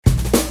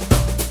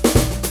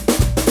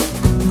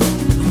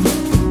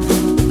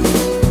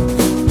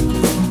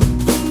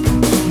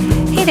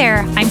Hey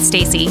there, I'm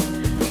Stacy.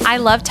 I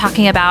love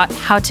talking about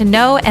how to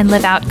know and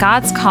live out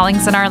God's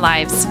callings in our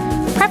lives,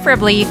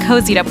 preferably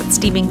cozied up with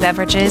steaming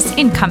beverages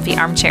in comfy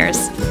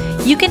armchairs.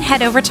 You can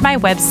head over to my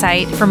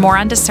website for more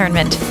on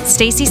discernment,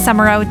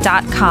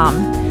 staceysumereau.com.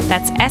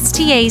 That's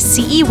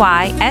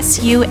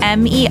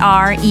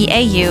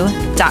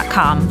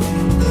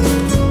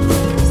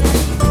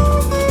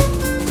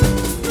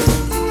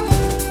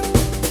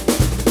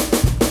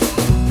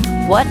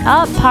What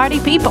up, party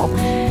people?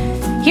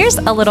 Here's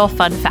a little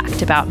fun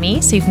fact about me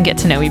so you can get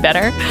to know me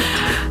better.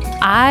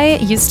 I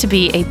used to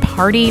be a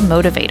party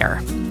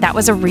motivator. That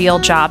was a real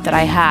job that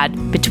I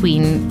had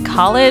between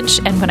college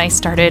and when I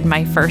started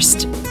my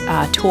first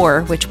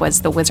tour, which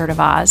was The Wizard of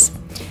Oz.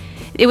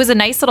 It was a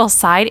nice little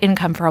side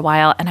income for a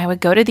while, and I would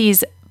go to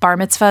these bar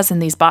mitzvahs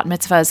and these bat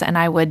mitzvahs, and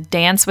I would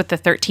dance with the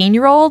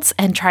 13-year-olds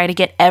and try to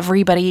get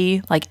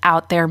everybody like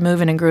out there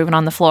moving and grooving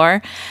on the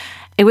floor.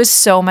 It was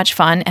so much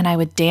fun, and I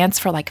would dance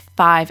for like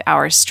 5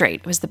 hours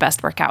straight. It was the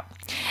best workout.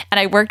 And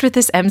I worked with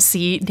this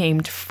MC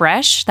named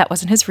Fresh. That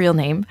wasn't his real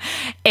name.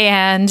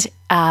 And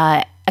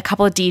a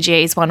couple of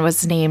DJs. One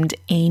was named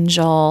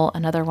Angel.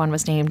 Another one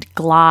was named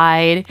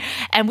Glide.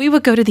 And we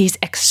would go to these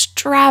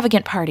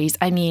extravagant parties.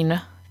 I mean,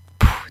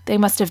 they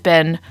must have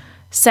been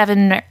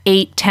 7,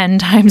 8, 10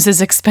 times as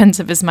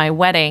expensive as my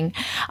wedding.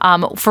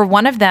 For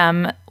one of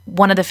them,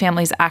 one of the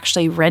families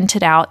actually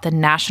rented out the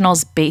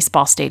Nationals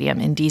baseball stadium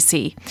in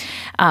DC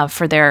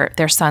for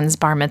their son's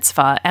bar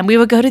mitzvah. And we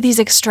would go to these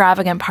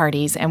extravagant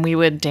parties and we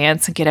would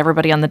dance and get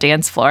everybody on the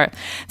dance floor.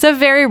 It's a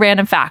very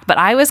random fact, but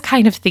I was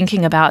kind of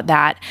thinking about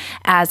that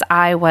as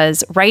I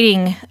was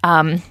writing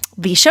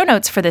the show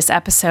notes for this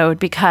episode,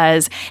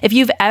 because if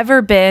you've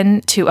ever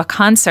been to a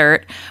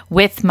concert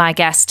with my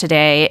guest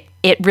today,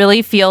 it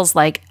really feels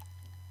like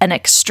an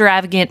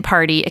extravagant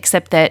party,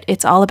 except that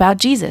it's all about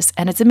Jesus,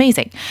 and it's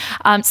amazing.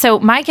 So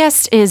my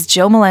guest is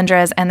Joe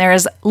Melendrez, and there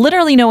is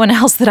literally no one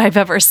else that I've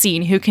ever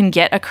seen who can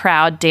get a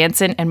crowd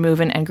dancing and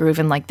moving and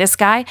grooving like this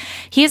guy.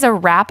 He is a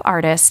rap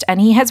artist, and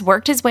he has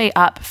worked his way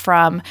up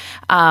from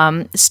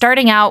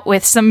starting out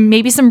with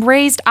maybe some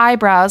raised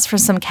eyebrows from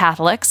some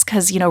Catholics,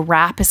 because,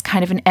 rap is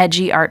kind of an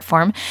edgy art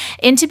form,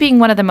 into being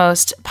one of the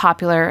most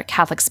popular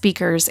Catholic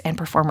speakers and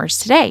performers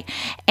today.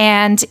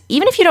 And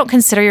even if you don't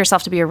consider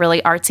yourself to be a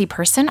really artsy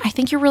person, I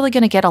think you're really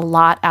going to get a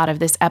lot out of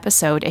this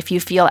episode if you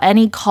feel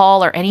any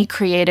call or any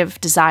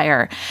creative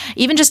desire,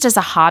 even just as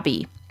a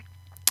hobby.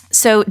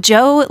 So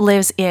Joe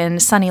lives in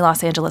sunny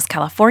Los Angeles,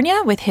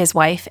 California with his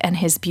wife and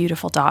his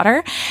beautiful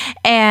daughter.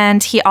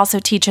 And he also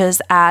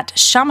teaches at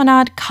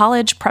Chaminade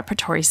College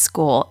Preparatory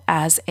School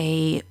as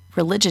a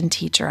religion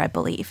teacher, I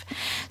believe.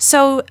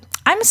 So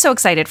I'm so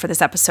excited for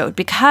this episode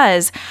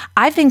because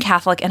I've been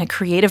Catholic and a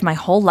creative my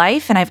whole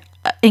life, and I've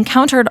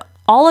encountered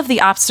all of the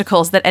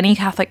obstacles that any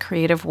Catholic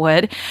creative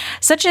would,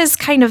 such as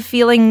kind of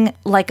feeling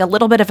like a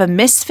little bit of a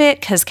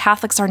misfit because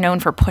Catholics are known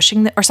for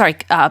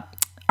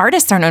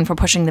artists are known for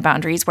pushing the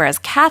boundaries, whereas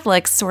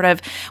Catholics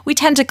we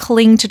tend to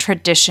cling to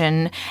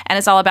tradition, and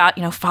it's all about,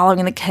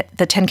 following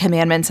the 10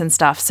 Commandments and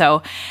stuff.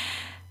 So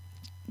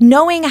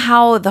knowing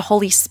how the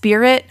Holy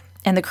Spirit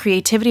and the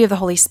creativity of the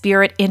Holy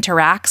Spirit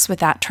interacts with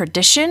that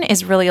tradition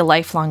is really a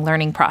lifelong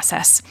learning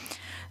process.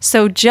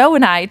 So Joe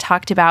and I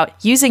talked about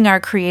using our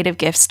creative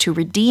gifts to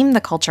redeem the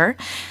culture,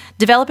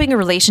 developing a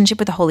relationship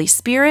with the Holy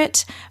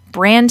Spirit,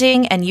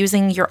 branding and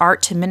using your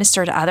art to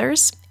minister to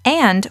others,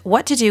 and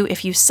what to do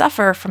if you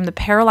suffer from the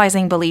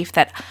paralyzing belief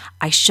that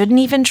I shouldn't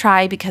even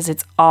try because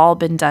it's all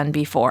been done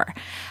before.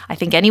 I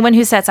think anyone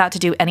who sets out to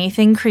do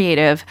anything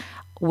creative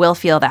will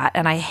feel that,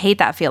 and I hate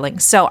that feeling.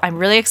 So I'm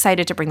really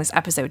excited to bring this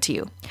episode to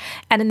you.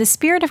 And in the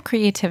spirit of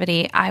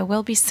creativity, I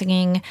will be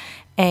singing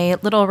a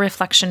little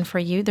reflection for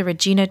you, the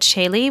Regina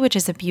Caeli, which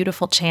is a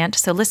beautiful chant.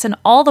 So listen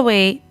all the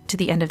way to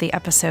the end of the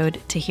episode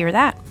to hear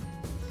that.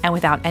 And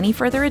without any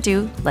further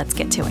ado, let's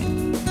get to it.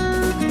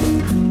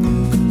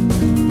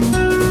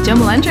 Joe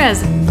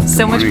Melendrez,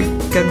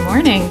 good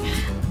morning.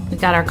 We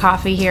got our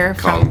coffee here.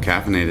 Called and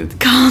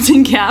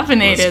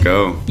caffeinated. Let's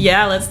go.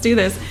 Yeah, let's do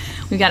this.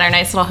 We got our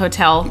nice little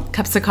hotel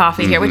cups of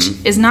coffee here, which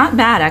is not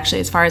bad,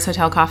 actually, as far as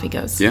hotel coffee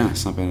goes. Yeah,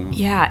 it's not bad at all.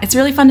 Yeah, it's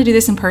really fun to do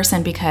this in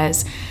person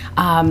because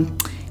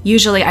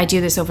usually I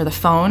do this over the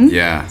phone.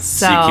 Yeah,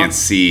 so you can't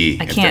see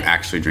if they're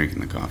actually drinking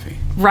the coffee.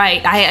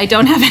 Right. I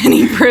don't have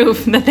any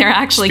proof that they're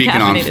actually Speaking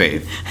caffeinated. on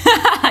faith.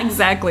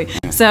 Exactly.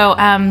 So,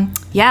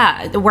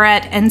 we're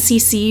at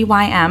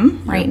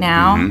NCCYM right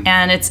now,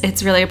 and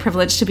it's really a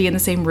privilege to be in the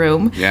same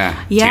room. Yeah.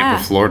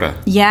 Tampa,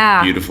 Florida.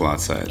 Yeah. Beautiful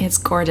outside. It's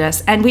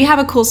gorgeous. And we have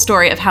a cool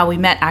story of how we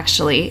met,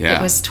 actually. Yeah.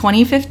 It was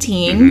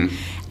 2015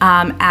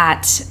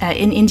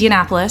 in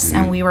Indianapolis,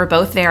 and we were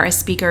both there as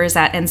speakers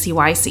at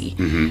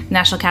NCYC,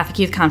 National Catholic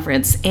Youth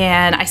Conference.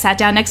 And I sat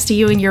down next to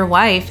you and your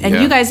wife, and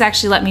you guys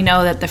actually let me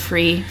know that the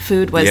free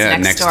food was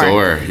next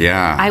door.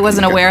 Yeah. I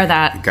wasn't aware of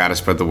that. Got to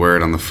spread the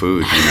word on the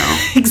food,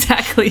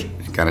 Exactly.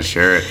 Gotta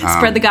share it.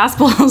 Spread the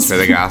gospel.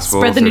 Spread the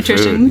gospel. Spread the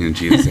nutrition. Food.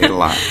 Jesus ate a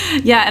lot.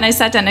 Yeah, and I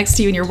sat down next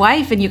to you and your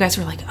wife, and you guys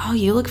were like, "Oh,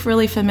 you look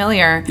really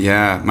familiar."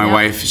 Yeah, my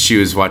wife, she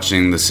was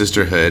watching The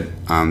Sisterhood,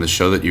 the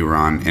show that you were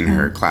on in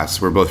her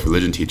class. We're both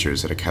religion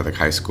teachers at a Catholic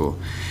high school,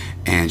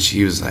 and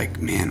she was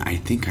like, "Man, I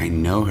think I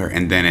know her."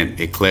 And then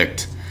it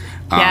clicked.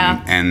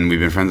 And we've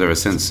been friends ever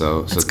since.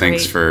 So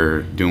thanks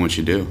for doing what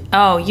you do.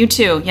 Oh, you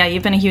too. Yeah,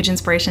 you've been a huge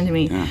inspiration to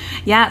me.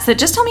 Yeah. So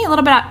just tell me a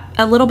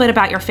little bit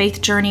about your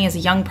faith journey as a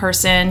young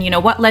person. You know,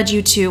 what led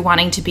you to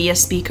wanting to be a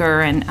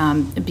speaker and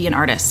be an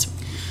artist?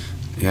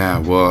 Yeah,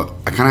 well,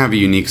 I kind of have a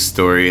unique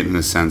story in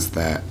the sense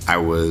that I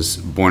was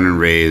born and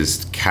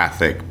raised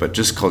Catholic, but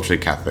just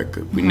culturally Catholic.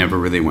 We never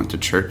really went to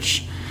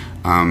church.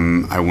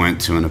 I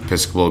went to an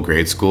Episcopal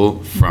grade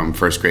school from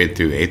first grade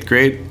through 8th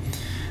grade.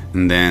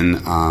 And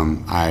then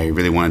I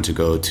really wanted to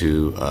go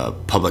to a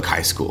public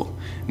high school.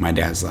 My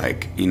dad's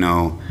like, you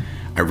know,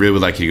 I really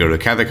would like you to go to a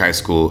Catholic high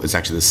school. It's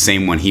actually the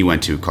same one he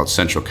went to called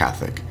Central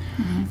Catholic.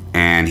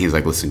 And he's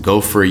like, listen, go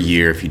for a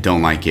year. If you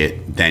don't like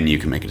it, then you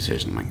can make a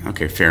decision. I'm like,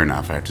 okay, fair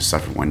enough. I have to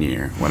suffer 1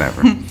 year,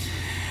 whatever.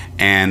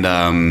 And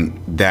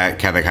that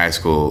Catholic high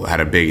school had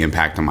a big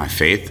impact on my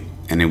faith.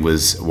 And it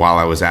was while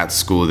I was at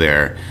school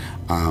there,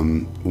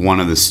 one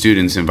of the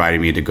students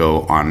invited me to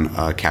go on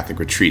a Catholic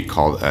retreat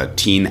called a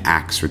Teen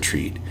Acts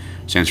Retreat.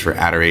 Stands for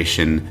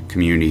Adoration,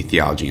 Community,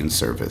 Theology, and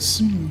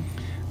Service.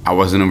 I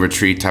wasn't a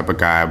retreat type of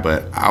guy,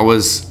 but I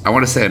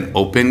want to say an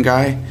open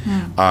guy.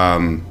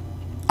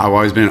 I've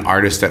always been an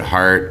artist at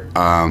heart.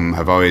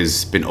 I've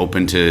always been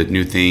open to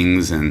new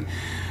things. And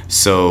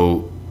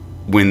so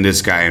when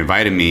this guy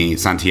invited me,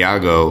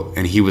 Santiago,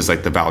 and he was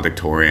like the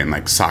valedictorian,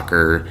 like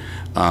soccer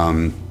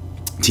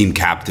team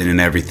captain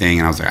and everything,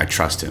 and I was like, I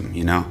trust him,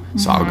 you know,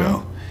 so I'll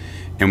go.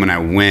 And when I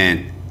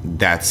went,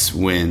 that's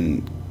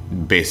when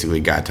basically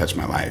God touched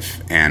my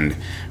life. And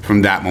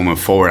from that moment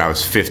forward, I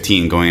was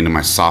 15 going into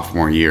my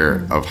sophomore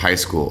year of high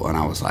school, and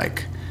I was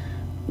like,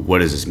 what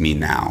does this mean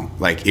now?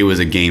 Like, it was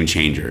a game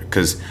changer,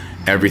 because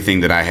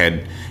everything that I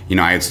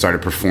had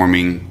started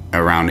performing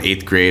around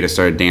 8th grade. I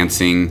started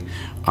dancing.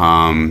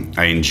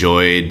 I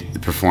enjoyed the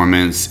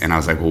performance, and I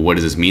was like, well, what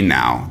does this mean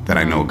now that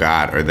I know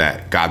God, or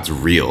that God's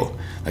real?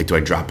 Like, do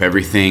I drop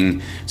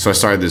everything? So I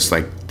started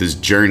this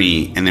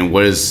journey, and then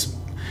what does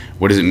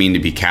it mean to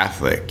be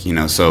Catholic? You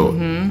know, so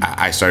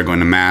I started going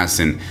to Mass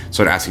and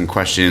started asking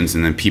questions,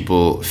 and then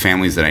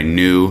families that I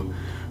knew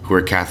who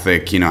were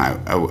Catholic, you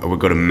know, I would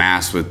go to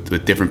Mass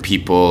with different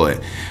people.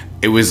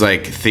 It was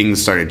like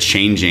things started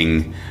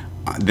changing.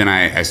 Then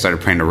I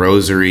started praying the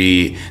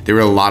rosary. There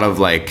were a lot of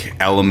like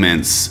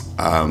elements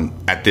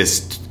at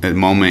this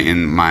moment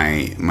in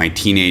my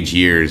teenage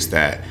years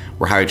that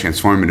were highly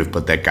transformative,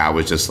 but that God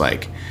was just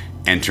like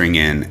entering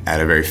in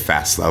at a very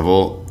fast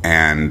level,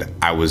 and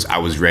I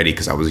was ready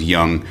because I was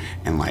young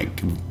and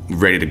like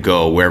ready to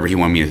go wherever he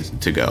wanted me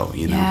to go,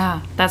 you know.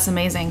 Yeah, that's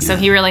amazing. So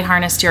he really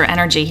harnessed your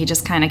energy. He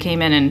just kind of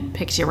came in and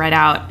picked you right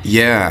out.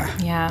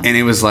 Yeah. And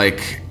it was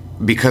like,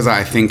 because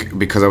I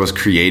was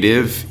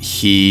creative,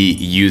 he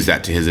used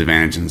that to his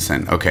advantage and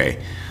said,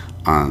 okay,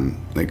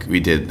 like I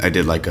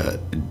did like a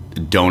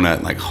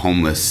donut, like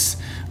homeless,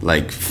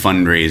 like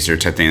fundraiser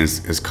type thing.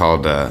 It's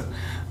called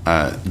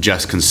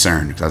Just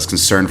Concern, because I was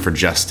concerned for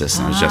justice,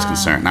 and I was just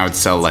concerned. And I would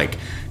sell like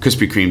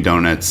Krispy Kreme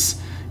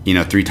donuts, you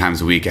know, 3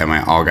 times a week at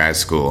my all guys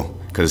school,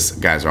 because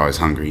guys are always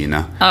hungry, you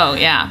know. Oh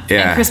yeah.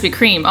 And Krispy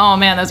Kreme, oh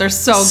man, those are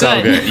so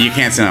good. You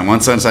can't say that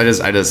one sentence.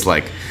 I just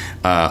like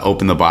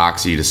open the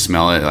box, you just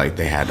smell it, like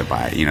they had to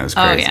buy it, you know. It's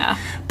crazy. Oh yeah.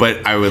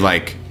 But I would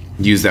like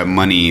use that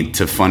money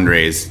to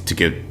fundraise,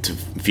 to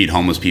feed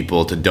homeless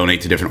people, to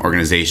donate to different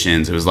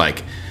organizations. It was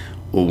like,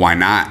 well, why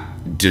not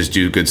just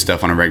do good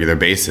stuff on a regular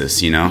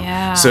basis, you know?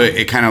 Yeah. So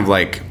it kind of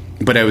like,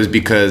 but it was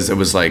because it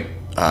was like,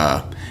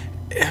 I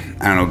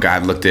don't know,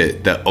 God looked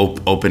at the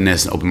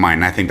openness and open mind.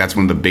 And I think that's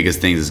one of the biggest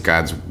things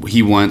is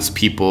he wants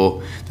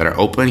people that are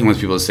open. He wants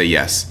people to say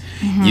yes.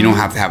 You don't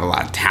have to have a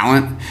lot of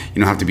talent.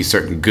 You don't have to be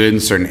good in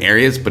certain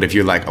areas. But if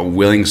you're like a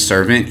willing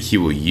servant, he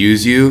will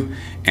use you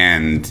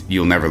and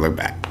you'll never look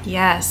back.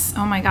 Yes.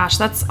 Oh my gosh,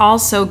 that's all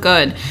so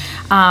good.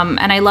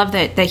 And I love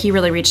that he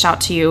really reached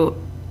out to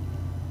you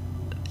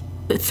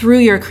through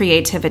your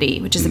creativity,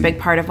 which is a big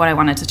part of what I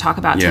wanted to talk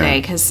about today.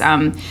 Because,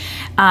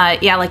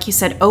 like you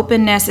said,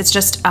 openness, it's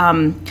just,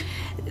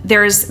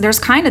 there's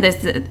kind of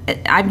this,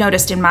 I've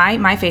noticed in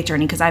my faith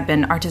journey, because I've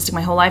been artistic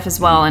my whole life as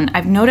well, and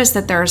I've noticed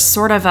that there's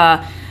sort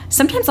of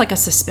sometimes like a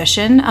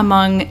suspicion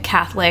among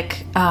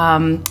Catholic,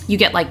 you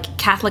get like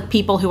Catholic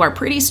people who are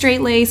pretty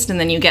straight-laced, and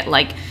then you get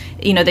like,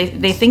 you know,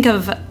 they think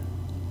of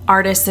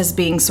artists as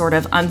being sort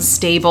of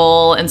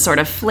unstable and sort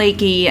of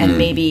flaky and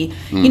maybe,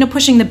 you know,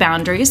 pushing the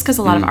boundaries, because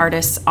a lot of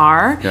artists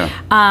are.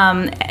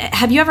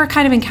 Have you ever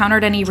kind of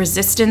encountered any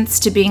resistance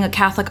to being a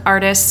Catholic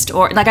artist?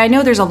 Or like, I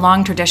know there's a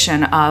long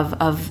tradition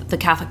of the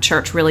Catholic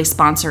Church really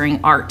sponsoring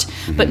art,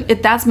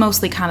 but that's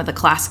mostly kind of the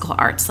classical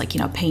arts, like,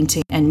 you know,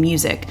 painting and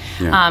music.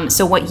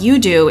 So what you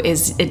do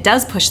is it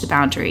does push the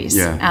boundaries.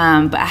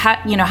 But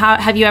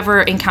have you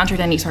ever encountered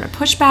any sort of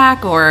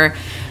pushback or?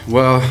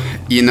 Well,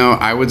 you know,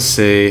 I would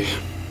say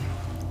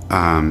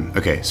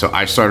Okay, so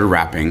I started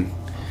rapping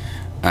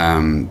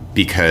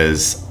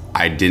because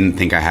I didn't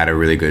think I had a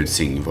really good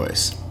singing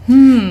voice.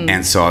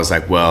 And so I was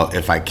like, well,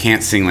 if I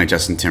can't sing like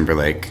Justin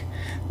Timberlake,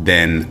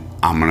 then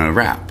I'm going to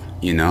rap,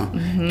 you know?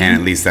 And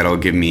at least that'll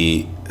give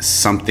me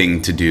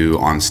something to do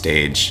on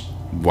stage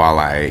while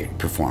I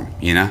perform,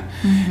 you know?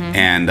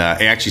 And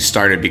it actually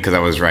started because I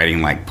was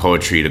writing like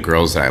poetry to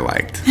girls that I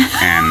liked.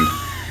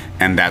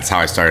 And that's how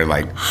I started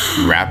like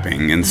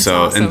rapping. And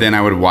so, awesome. and then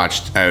I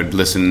would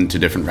listen to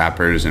different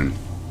rappers, and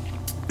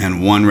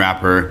one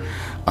rapper,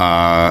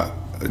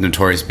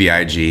 Notorious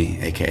B.I.G.,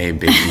 aka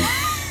Biggie,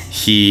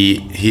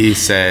 he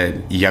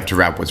said, you have to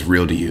rap what's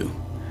real to you.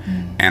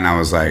 And I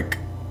was like,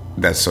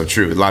 that's so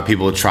true. A lot of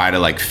people try to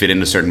like fit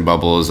into certain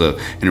bubbles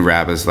and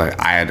rap. It's like,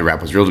 I had to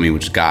rap what's real to me,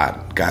 which is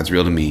God. God's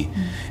real to me.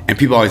 And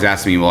people always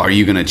ask me, well, are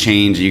you going to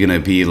change? Are you going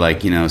to be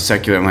like,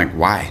 secular? I'm like,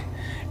 why?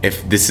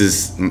 If this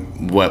is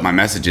what my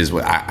message is,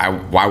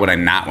 why would I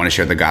not want to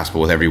share the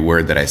gospel with every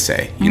word that I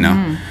say, you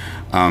know?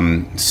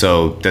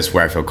 So that's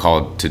where I feel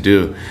called to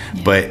do.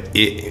 Yeah. But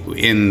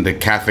in the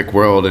Catholic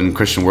world and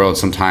Christian world,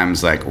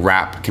 sometimes like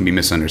rap can be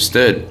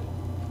misunderstood.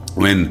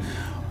 When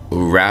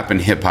rap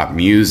and hip hop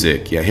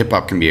music, hip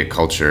hop can be a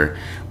culture,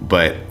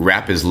 but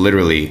rap is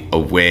literally a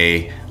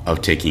way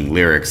of taking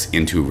lyrics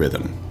into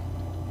rhythm.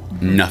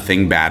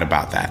 Nothing bad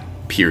about that,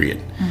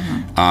 period.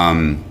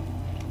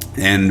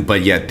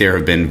 But yet there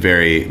have been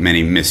very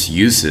many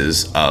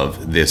misuses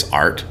of this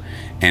art,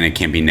 and it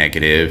can be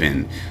negative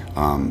and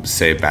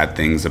say bad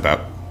things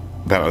about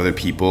other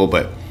people.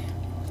 But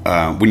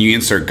when you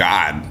insert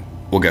God,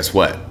 well, guess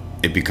what?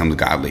 It becomes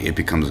godly. It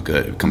becomes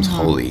good. It becomes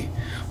holy.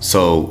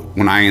 So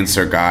when I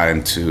insert God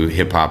into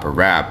hip hop or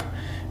rap,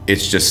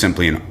 it's just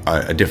simply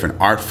a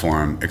different art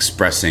form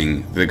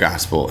expressing the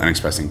gospel and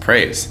expressing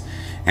praise.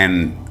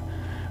 And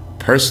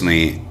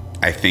personally,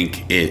 I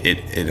think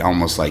it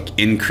almost like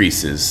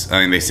increases.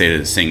 I mean, they say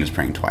that singing is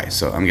praying twice,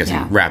 so I'm guessing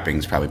rapping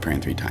is probably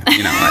praying 3 times.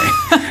 You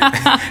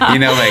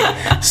know,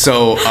 like,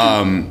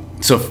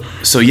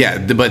 so yeah.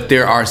 But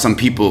there are some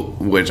people,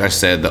 which I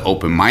said, the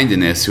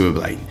open-mindedness, who are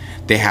like,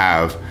 they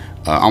have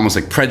almost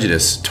like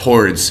prejudice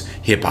towards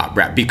hip hop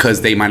rap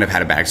because they might have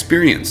had a bad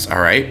experience. All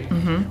right,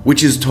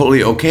 which is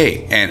totally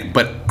okay.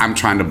 But I'm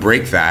trying to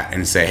break that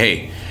and say,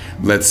 hey,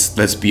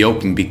 let's be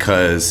open,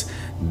 because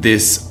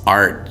this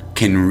art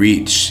can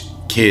reach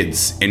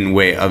kids in a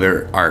way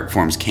other art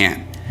forms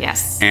can't.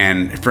 Yes.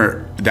 And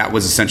that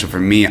was essential for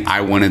me.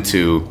 I wanted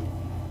to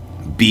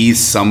be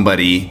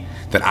somebody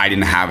that I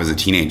didn't have as a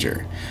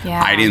teenager.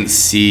 Yeah. I didn't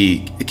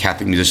see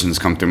Catholic musicians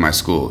come through my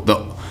school.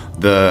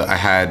 I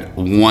had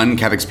one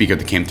Catholic speaker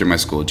that came through my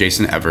school,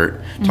 Jason Everett,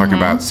 talking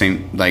about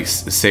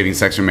saving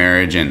sex from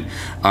marriage, and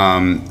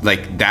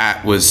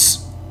that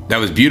was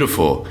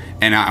beautiful.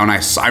 And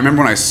I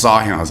remember when I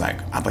saw him, I was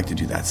like, I'd like to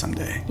do that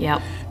someday.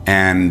 Yep.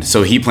 And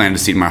so he planted a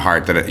seed in my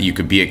heart that you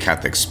could be a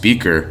Catholic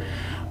speaker.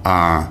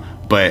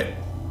 But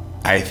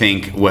I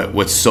think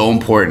what's so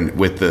important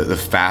with the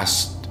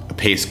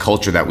fast-paced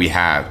culture that we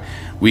have,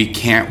 we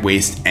can't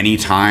waste any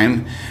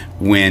time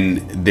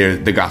when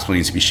the gospel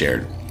needs to be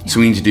shared. Yeah. So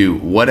we need to do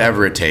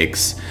whatever it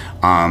takes,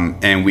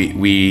 and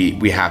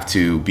we have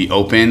to be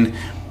open.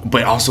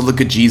 But also look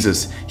at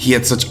Jesus. He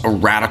had such a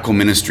radical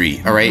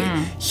ministry. All right,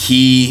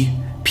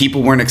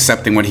 people weren't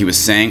accepting what he was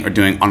saying or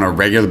doing on a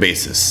regular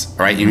basis.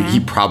 All right, he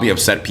probably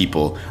upset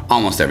people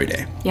almost every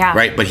day. Yeah.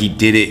 Right, but he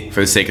did it for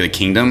the sake of the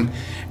kingdom.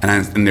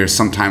 And there's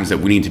sometimes that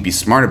we need to be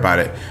smart about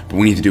it, but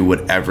we need to do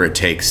whatever it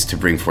takes to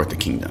bring forth the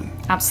kingdom.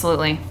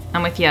 Absolutely.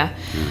 I'm with you.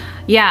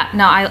 Yeah,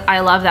 no, I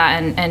love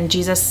that. And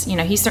Jesus,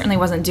 he certainly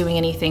wasn't doing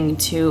anything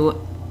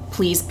to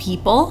please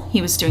people.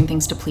 He was doing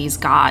things to please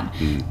God.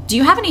 Do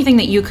you have anything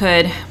that you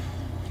could,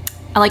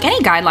 like any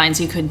guidelines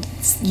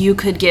you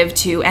could give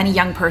to any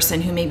young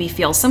person who maybe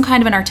feels some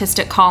kind of an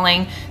artistic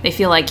calling? They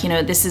feel like,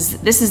 this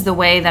is the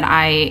way that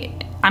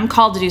I'm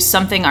called to do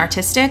something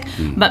artistic,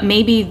 but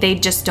maybe they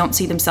just don't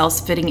see themselves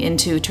fitting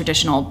into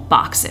traditional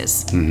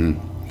boxes. Do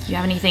you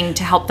have anything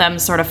to help them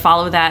sort of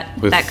follow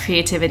that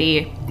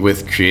creativity?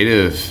 With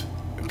creative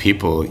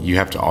people, you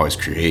have to always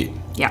create.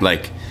 Yeah.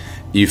 Like,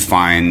 you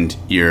find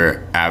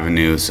your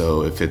avenue.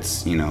 So if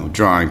it's,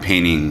 drawing,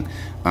 painting,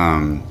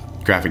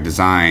 graphic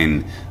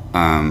design,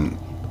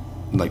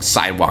 like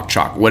sidewalk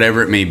chalk,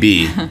 whatever it may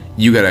be,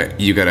 you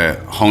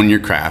gotta hone your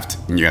craft,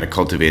 and you gotta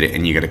cultivate it,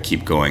 and you gotta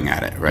keep going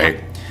at it, right?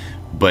 Yeah.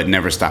 But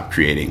never stop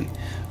creating.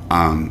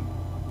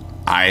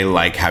 I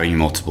like having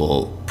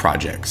multiple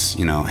projects.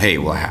 Hey,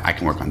 well, I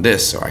can work on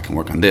this, or I can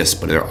work on this,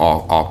 but they're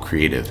all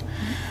creative.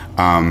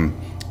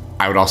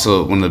 I would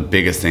also, one of the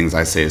biggest things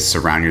I say is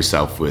surround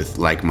yourself with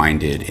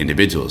like-minded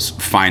individuals.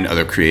 Find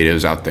other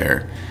creatives out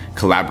there,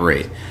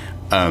 collaborate.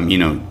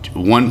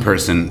 One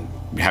person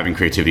having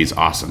creativity is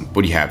awesome,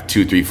 but you have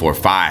 2, 3, 4,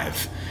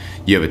 5.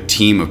 You have a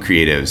team of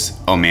creatives.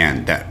 Oh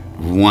man, that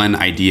one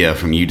idea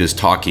from you just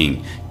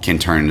talking can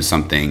turn into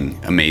something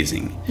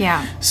amazing.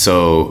 Yeah.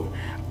 So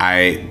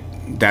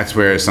that's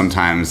where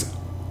sometimes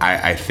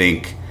I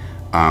think,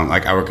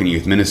 like I work in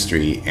youth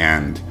ministry,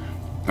 and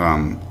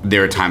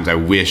there are times I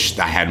wish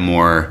I had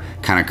more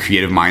kind of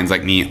creative minds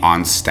like me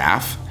on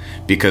staff,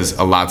 because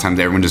a lot of times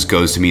everyone just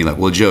goes to me like,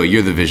 well, Joe,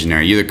 you're the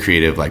visionary, you're the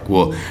creative, like,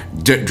 well,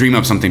 dream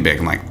up something big.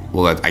 I'm like,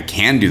 well, I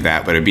can do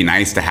that, but it'd be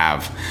nice to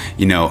have,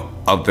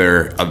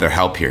 other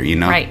help here,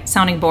 Right,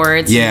 sounding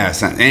boards. Yeah,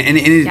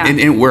 and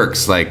it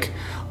works. Like,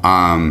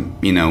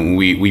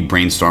 we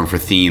brainstorm for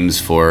themes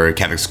for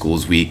Catholic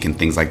Schools Week and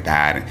things like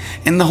that,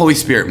 and the Holy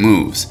Spirit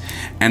moves,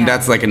 and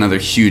that's like another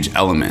huge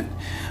element.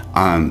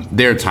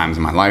 There are times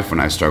in my life when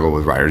I struggle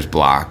with writer's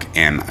block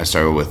and I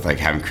struggle with like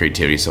having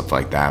creativity, stuff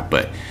like that,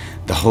 but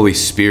the Holy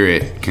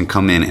Spirit can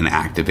come in and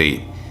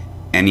activate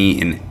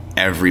any and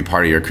every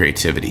part of your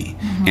creativity.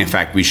 In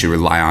fact, we should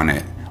rely on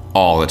it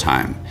all the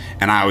time.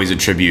 And I always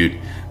attribute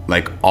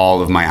like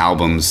all of my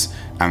albums,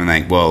 I'm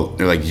like, well,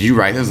 they're like, did you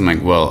write this? I'm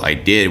like, well, I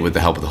did with the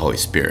help of the Holy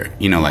Spirit.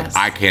 Like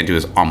I can't do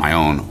this on my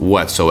own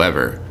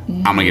whatsoever.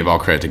 I'm gonna give all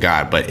credit to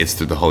God, but it's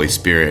through the Holy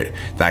Spirit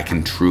that I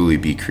can truly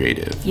be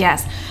creative.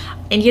 Yes.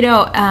 And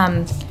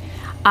the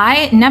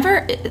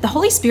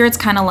Holy Spirit's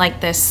kind of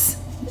like this,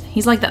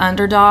 he's like the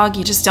underdog.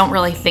 You just don't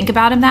really think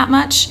about him that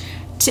much.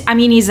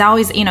 He's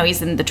always,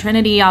 he's in the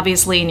Trinity,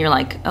 obviously, and you're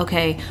like,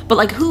 okay, but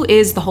like, who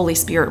is the Holy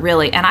Spirit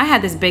really? And I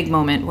had this big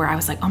moment where I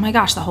was like, oh my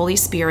gosh, the Holy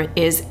Spirit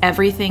is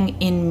everything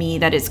in me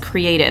that is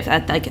creative.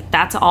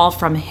 That's all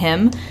from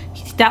him.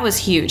 That was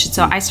huge.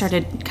 So I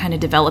started kind of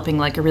developing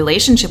like a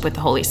relationship with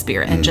the Holy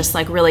Spirit and just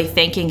like really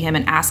thanking him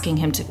and asking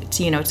him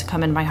to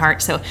come in my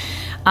heart. So,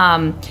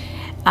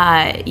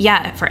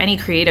 for any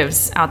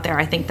creatives out there,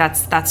 I think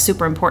that's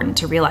super important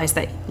to realize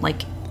that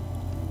like,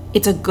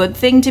 it's a good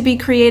thing to be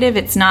creative.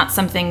 It's not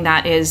something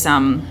that is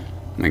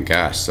my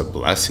gosh, it's a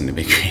blessing to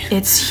be creative.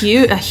 It's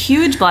a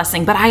huge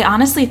blessing, but I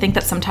honestly think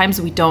that sometimes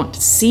we don't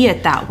see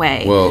it that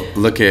way. Well,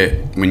 look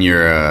at when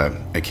you're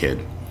a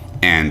kid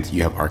and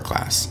you have art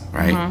class,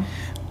 right?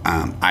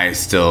 I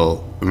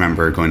still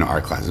remember going to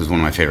art class. It was one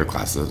of my favorite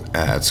classes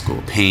at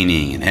school,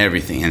 painting and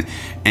everything.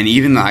 And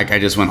even like I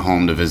just went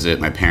home to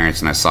visit my parents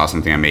and I saw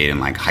something I made in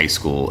like high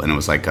school, and it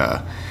was like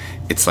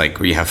it's like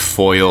where you have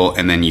foil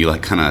and then you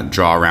like kind of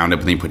draw around it,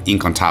 but then you put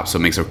ink on top, so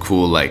it makes a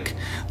cool like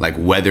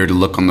weathered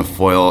look on the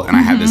foil. And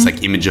I had this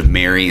like image of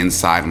Mary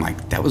inside. I'm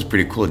like, that was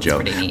pretty cool, Joe.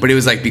 But it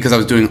was like because I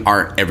was doing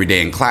art every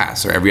day in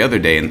class or every other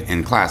day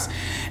in class.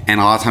 And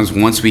a lot of times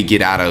once we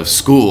get out of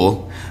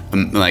school,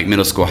 like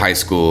middle school, high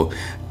school,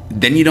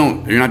 then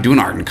you're not doing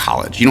art in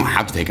college. You don't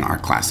have to take an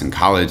art class in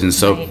college. And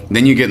so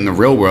then you get in the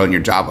real world and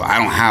your job. I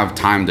don't have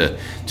time to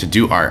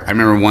do art. I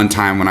remember one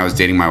time when I was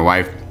dating my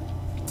wife,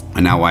 my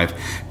now wife,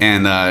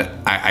 and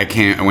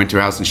I went to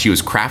her house and she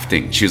was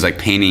crafting. She was like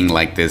painting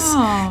like this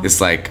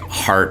like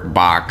heart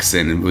box,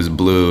 and it was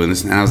blue and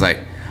I was like,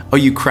 oh,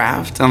 you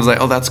craft? And I was like,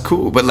 oh, that's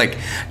cool. But like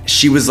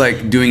she was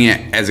like doing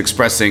it as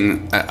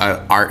expressing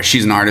art.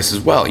 She's an artist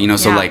as well,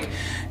 so like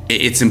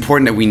it's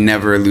important that we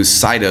never lose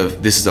sight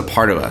of this is a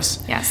part of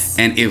us. Yes.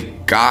 And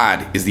if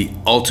God is the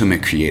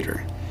ultimate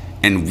creator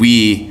and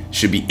we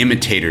should be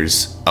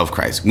imitators of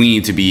Christ, we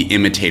need to be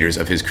imitators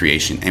of his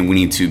creation, and we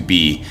need to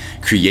be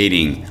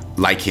creating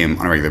like him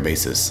on a regular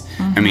basis.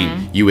 I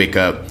mean, you wake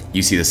up,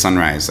 you see the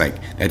sunrise,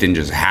 like that didn't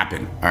just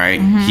happen, all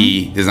right?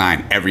 He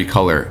designed every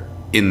color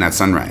in that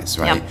sunrise,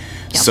 right? Yep.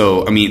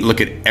 So, I mean,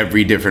 look at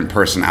every different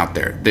person out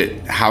there,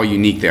 how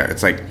unique they are.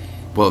 It's like,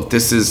 well,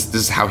 this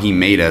is how he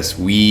made us.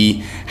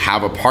 We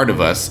have a part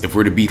of us. If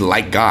we're to be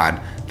like God,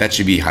 that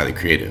should be highly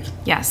creative.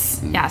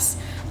 Yes, yes.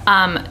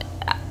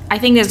 I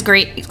think there's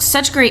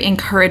such great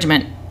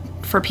encouragement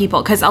for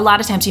people, because a lot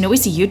of times, we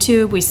see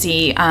YouTube, we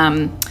see,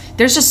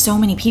 there's just so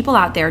many people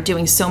out there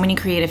doing so many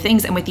creative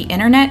things. And with the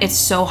internet, it's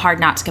so hard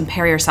not to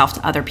compare yourself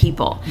to other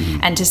people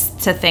and to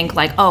think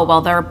like, oh,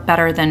 well, they're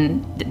better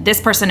than,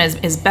 this person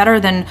is better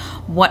than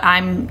what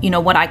I'm,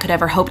 what I could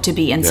ever hope to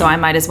be. And so I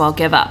might as well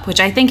give up, which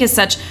I think is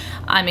that's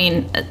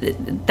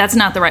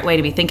not the right way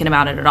to be thinking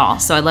about it at all.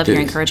 So I love your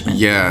encouragement.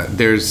 Yeah,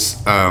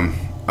 there's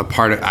a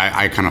part of,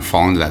 I kind of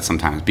fall into that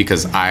sometimes,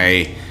 because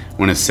I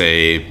want to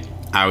say,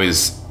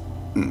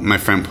 my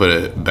friend put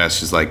it best.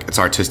 She's like, it's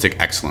artistic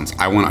excellence.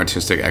 I want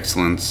artistic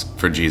excellence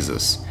for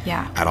Jesus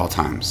at all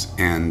times.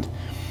 And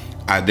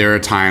there are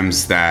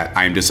times that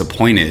I'm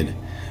disappointed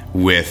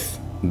with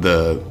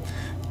the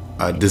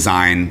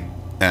design,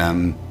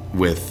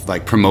 with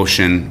like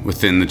promotion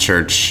within the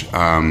church,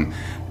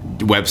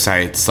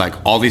 websites, like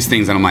all these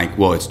things. And I'm like,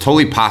 well, it's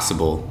totally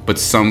possible, but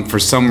for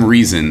some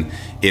reason,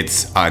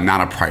 it's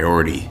not a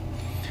priority.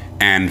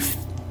 And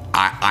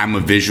I'm a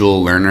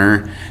visual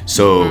learner,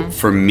 so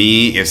for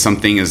me, if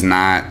something is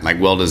not like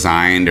well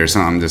designed or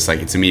something, I'm just like,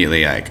 it's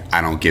immediately like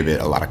I don't give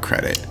it a lot of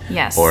credit,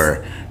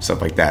 or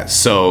stuff like that.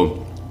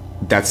 So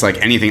that's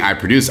like anything I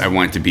produce, I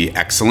want it to be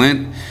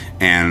excellent,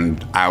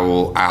 and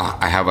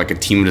I have like a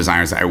team of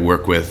designers that I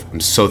work with. I'm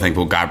so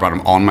thankful God brought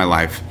them all in my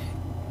life,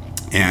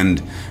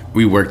 and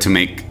we work to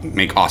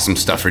make awesome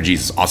stuff for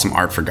Jesus, awesome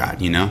art for God,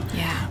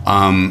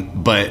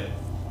 But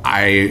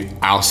I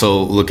also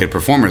look at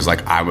performers,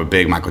 like I'm a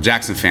big Michael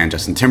Jackson fan,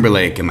 Justin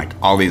Timberlake, and like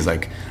all these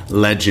like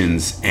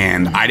legends,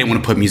 and I didn't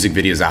want to put music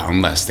videos out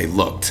unless they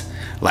looked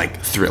like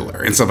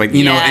Thriller and stuff like, and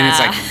it's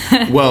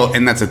like, well,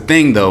 and that's a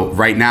thing though,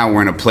 right now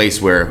we're in a place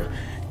where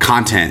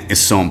content is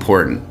so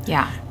important.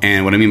 Yeah.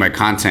 And what I mean by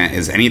content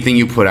is anything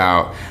you put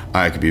out.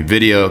 It could be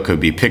video, could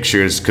be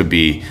pictures, could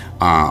be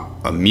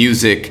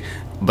music.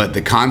 But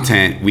the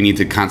content, we need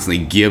to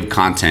constantly give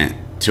content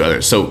to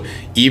others. So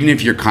even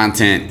if your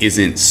content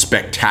isn't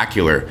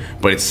spectacular,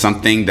 but it's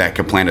something that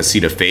can plant a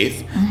seed of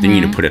faith, then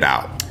you need to put it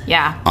out.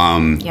 Yeah.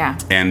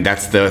 And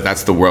that's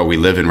the world we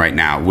live in right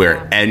now,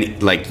 where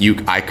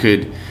I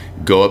could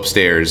go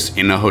upstairs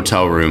in a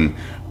hotel room,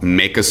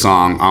 make a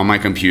song on my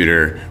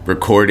computer,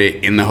 record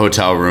it in the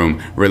hotel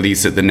room,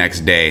 release it the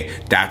next day.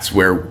 That's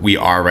where we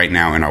are right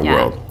now in our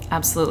world.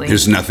 Absolutely.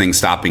 There's nothing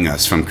stopping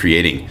us from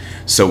creating.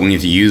 So we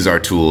need to use our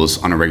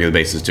tools on a regular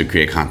basis to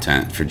create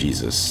content for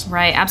Jesus.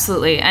 Right,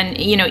 absolutely. And,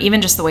 even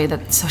just the way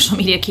that social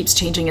media keeps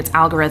changing its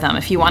algorithm,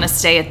 if you want to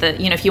stay at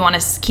the, if you want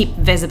to keep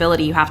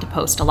visibility, you have to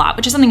post a lot,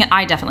 which is something that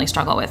I definitely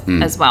struggle with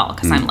as well.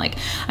 Because I'm like,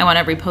 I want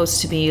every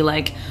post to be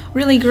like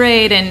really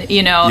great and,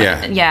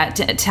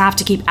 to have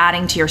to keep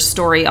adding to your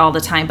story all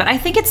the time. But I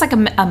think it's like a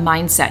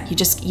mindset.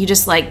 You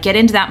just like get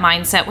into that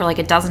mindset where like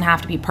it doesn't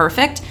have to be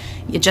perfect.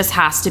 It just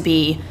has to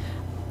be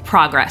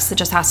progress. It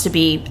just has to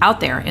be out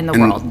there in the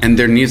world. And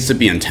there needs to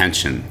be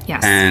intention.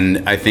 Yes.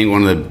 And I think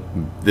one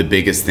of the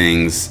biggest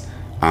things,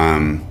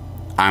 I'm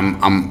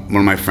one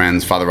of my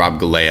friends, Father Rob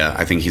Galea,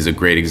 I think he's a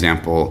great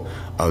example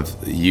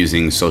of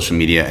using social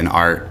media and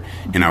art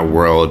in our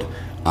world.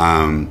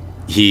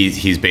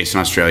 He's based in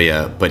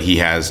Australia, but he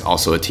has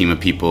also a team of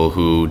people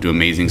who do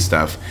amazing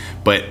stuff.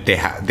 But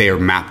they are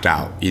mapped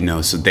out,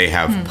 so they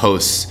have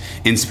posts,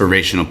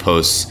 inspirational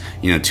posts,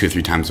 2 or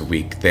 3 times a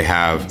week. They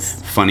have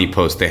funny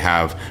posts. They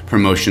have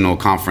promotional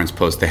conference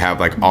posts. They have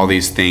like all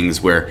these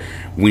things where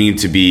we need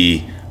to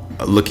be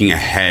looking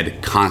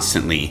ahead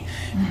constantly.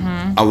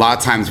 A lot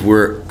of times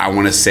we're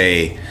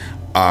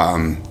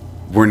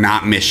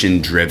not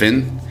mission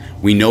driven.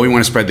 We know we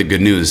want to spread the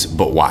good news,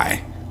 but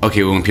why?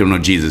 Okay, we want people to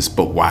know Jesus,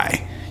 but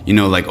why? We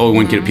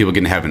want people get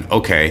into heaven.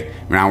 Okay,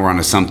 now we're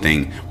onto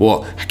something.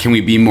 Well, can we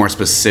be more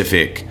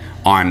specific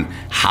on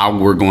how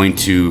we're going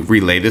to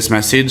relay this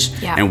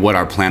message and what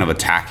our plan of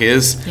attack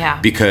is?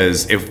 Yeah.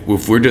 Because if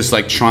we're just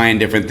like trying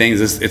different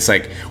things, it's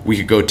like we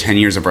could go 10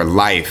 years of our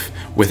life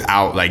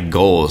without like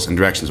goals and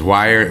directions.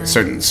 Why are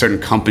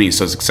certain companies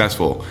so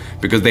successful?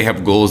 Because they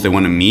have goals they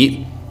want to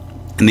meet.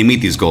 And they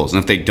meet these goals,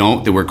 and if they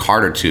don't, they work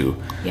harder to.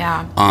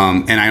 Yeah.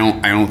 And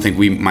I don't think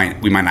we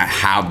might not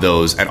have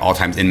those at all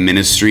times in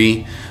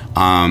ministry,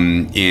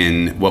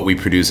 in what we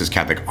produce as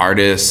Catholic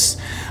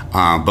artists.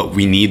 But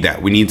we need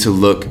that. We need to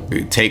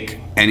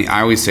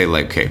I always say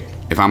like, okay,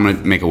 if I'm gonna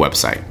make a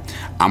website,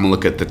 I'm gonna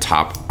look at the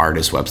top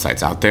artist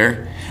websites out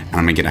there, and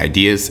I'm gonna get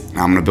ideas, and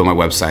I'm gonna build my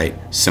website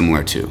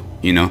similar to.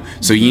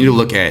 So you need to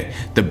look at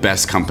the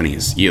best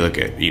companies. You look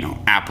at,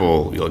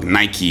 Apple, you look at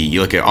Nike, you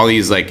look at all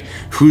these, like,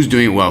 who's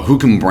doing it well, who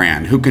can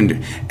brand,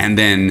 and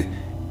then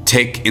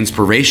take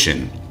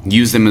inspiration,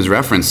 use them as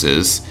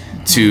references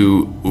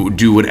to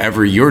do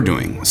whatever you're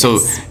doing. So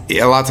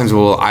a lot of times,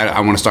 I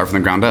want to start from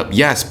the ground up.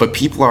 Yes, but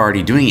people are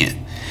already doing it.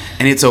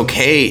 And it's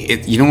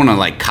okay. You don't want to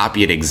like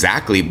copy it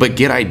exactly, but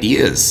get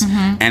ideas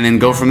and then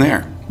go from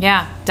there.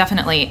 Yeah,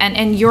 definitely.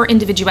 And your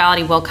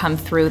individuality will come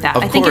through that.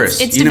 Of I think course.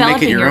 it's You need to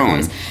developing make it your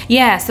own. voice.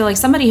 Yeah, so like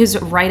somebody who's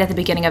right at the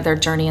beginning of their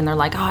journey and they're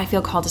like, I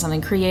feel called to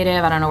something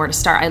creative. I don't know where to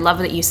start. I love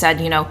that you said,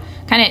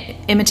 kind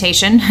of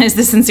imitation is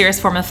the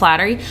sincerest form of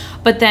flattery.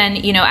 But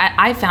then,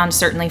 I found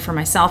certainly for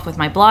myself with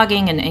my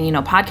blogging and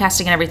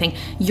podcasting and everything,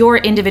 your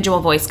individual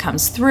voice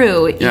comes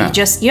through. Yeah.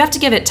 You have to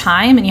give it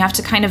time, and you have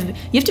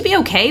to be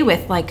okay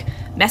with like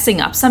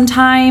messing up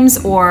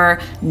sometimes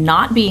or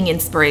not being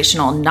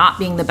inspirational, not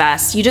being the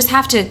best. You just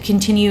have to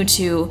continue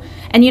to,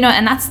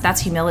 and that's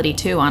humility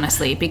too,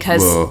 honestly,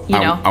 because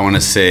I want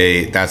to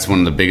say that's one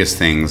of the biggest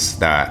things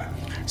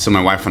so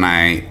my wife and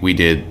I, we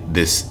did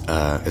this,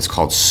 it's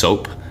called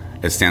SOAP.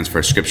 It stands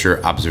for Scripture,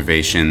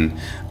 Observation,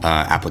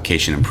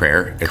 Application, and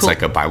Prayer. It's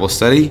like a Bible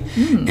study,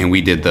 and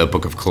we did the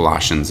book of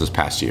Colossians this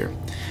past year.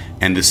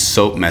 And this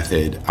SOAP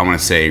method, I want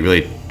to say,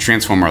 really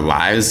transformed our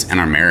lives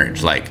and our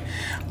marriage. Like,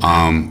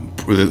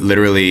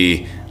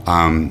 literally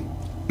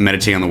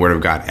meditating on the Word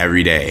of God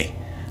every day.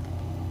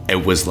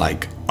 It was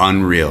like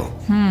unreal,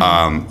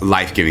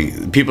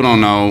 life-giving. People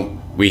don't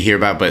know, we hear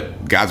about,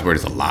 but God's Word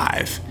is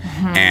alive,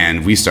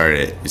 and we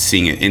started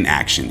seeing it in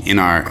action in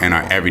our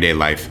everyday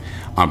life.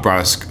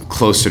 Brought us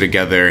closer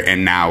together,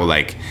 and now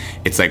like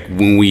it's like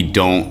when we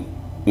don't,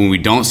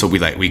 so we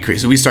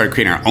started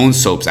creating our own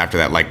soaps after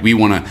that. Like we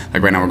want to,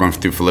 like right now we're going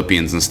through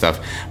Philippians and stuff,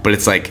 but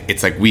it's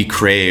like we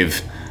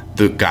crave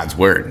the God's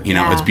Word.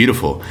 It's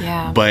beautiful.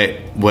 Yeah. But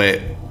what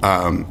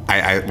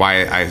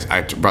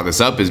I brought this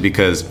up is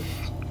because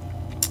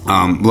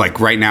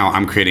like right now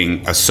I'm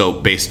creating a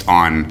soap based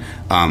on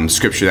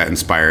scripture that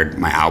inspired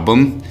my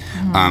album,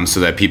 so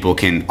that people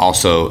can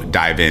also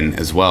dive in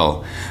as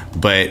well.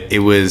 But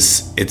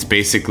it's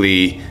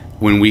basically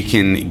when we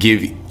can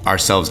give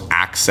ourselves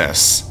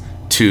access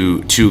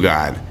to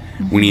God,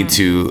 we need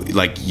to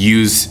like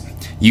use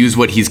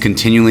what He's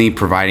continually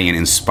providing and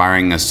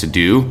inspiring us to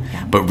do,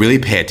 but really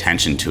pay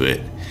attention to it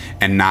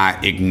and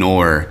not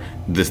ignore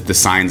the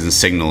signs and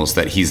signals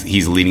that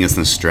he's leading us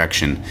in this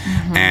direction.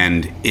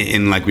 And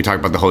in like we talked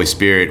about the Holy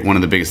Spirit, one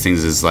of the biggest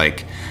things is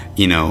like,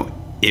 you know,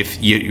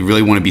 if you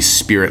really want to be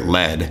spirit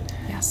led,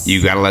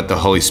 you got to let the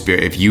Holy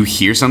Spirit, if you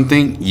hear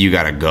something, you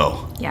got to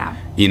go. Yeah.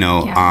 You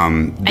know,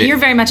 and you're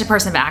very much a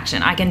person of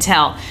action. I can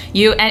tell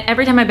you.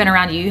 Every time I've been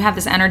around you, you have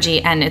this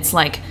energy, and it's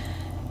like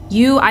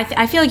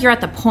I feel like you're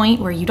at the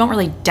point where you don't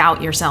really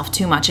doubt yourself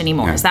too much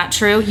anymore. Yeah. Is that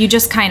true? You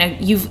just kind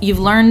of you've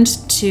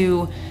learned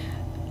to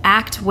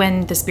act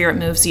when the Spirit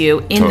moves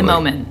you in the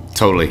moment.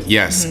 Totally.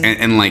 Yes.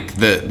 And like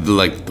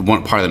the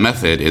one part of the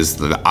method is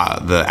the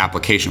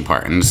application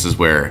part, and this is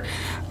where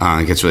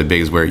it gets really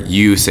big, is where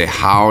you say,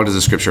 how does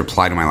the Scripture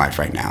apply to my life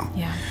right now?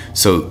 Yeah.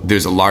 So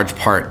there's a large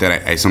part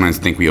that I sometimes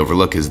think we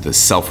overlook is the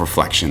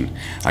self-reflection,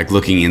 like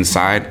looking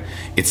inside.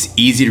 It's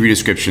easy to read a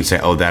Scripture and say,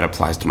 oh, that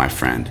applies to my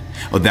friend.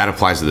 Oh, that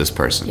applies to this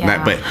person.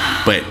 Yeah.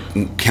 But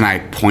can I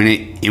point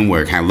it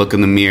inward? Can I look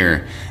in the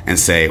mirror and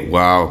say,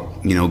 well,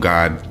 you know,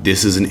 God,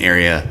 this is an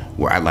area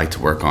where I'd like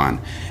to work on.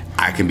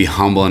 I can be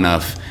humble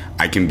enough.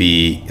 I can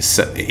be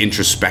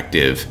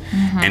introspective,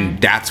 and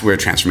that's where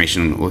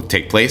transformation will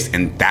take place.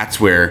 And that's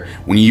where,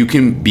 when you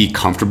can be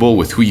comfortable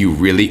with who you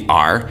really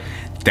are,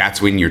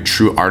 that's when your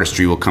true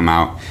artistry will come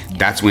out. Yeah.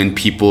 That's when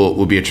people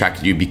will be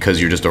attracted to you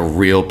because you're just a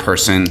real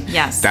person.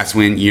 Yes. That's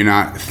when you're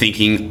not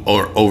thinking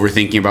or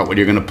overthinking about what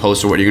you're going to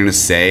post or what you're going to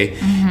say.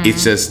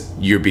 It's just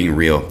you're being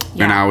real.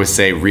 Yeah. And I always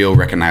say, real,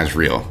 recognize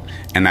real.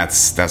 And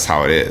that's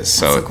how it is.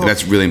 So cool.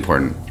 That's really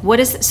important.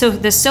 So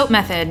the SOAP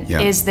method,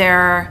 is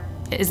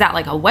that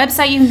like a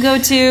website you can go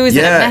to? Is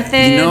it a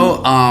method? You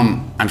know,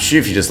 I'm sure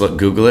if you just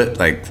Google it,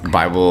 like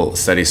Bible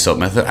study SOAP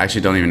method, I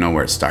actually don't even know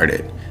where it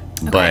started.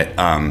 Okay.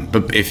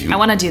 But if you, I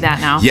want to do that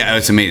now. Yeah,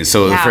 it's amazing.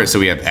 So first,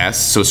 we have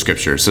S, so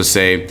Scripture. So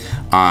say,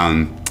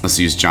 let's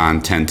use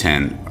John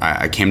 10:10.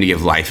 I came to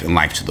give life and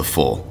life to the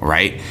full.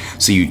 Right.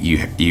 So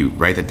you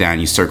write that down.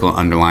 You circle and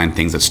underline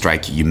things that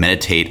strike you. You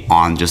meditate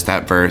on just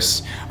that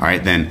verse. All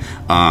right. Then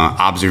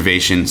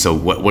observation. So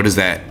what is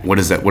that? What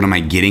is that? What am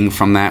I getting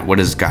from that? What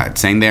is God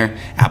saying there?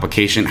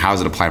 Application. How does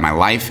it apply to my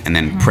life? And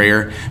then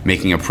prayer.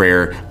 Making a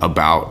prayer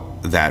about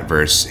that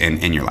verse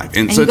in your life.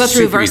 And so you go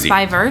through verse easy.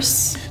 by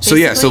verse?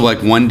 Basically? So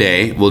like one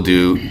day we'll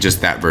do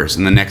just that verse,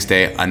 and the next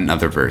day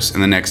another verse,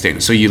 and the next day.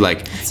 So you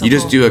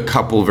just do a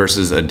couple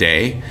verses a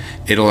day.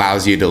 It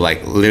allows you to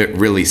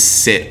really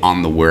sit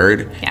on the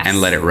word and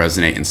let it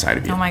resonate inside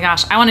of you. Oh my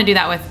gosh, I want to do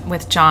that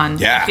with John.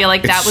 Yeah, I feel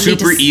like that would be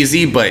super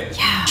easy, but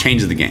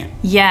changes the game.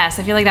 Yes,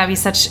 I feel like that would be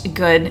such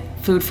good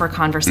food for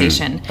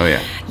conversation. Oh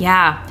yeah.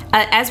 Yeah.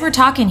 As we're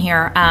talking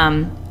here,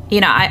 you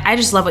know, I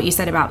just love what you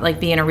said about like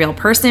being a real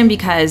person,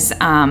 because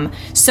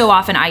so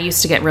often I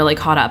used to get really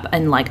caught up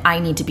in like, I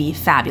need to be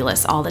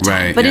fabulous all the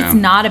time. Right, but it's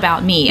not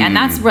about me. And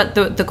that's what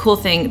the cool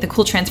thing, the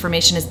cool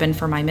transformation has been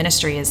for my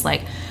ministry, is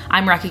like,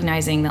 I'm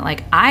recognizing that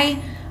like I'm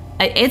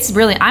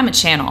a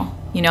channel.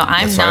 You know,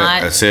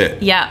 That's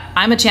it. Yeah,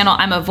 I'm a channel.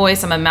 I'm a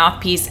voice. I'm a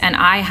mouthpiece, and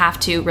I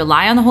have to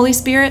rely on the Holy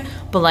Spirit.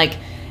 But like,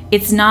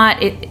 it's not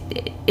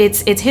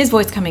it's His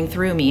voice coming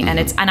through me, and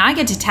I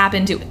get to tap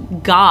into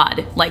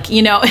God, like,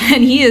 you know,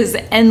 and He is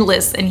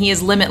endless and He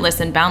is limitless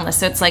and boundless.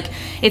 So it's like,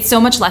 it's so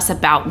much less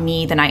about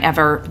me than I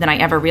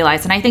ever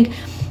realized. And I think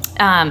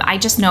I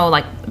just know,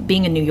 like,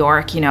 being in New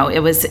York, you know,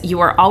 you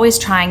were always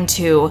trying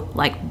to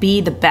like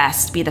be the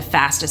best, be the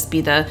fastest,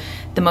 be the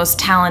most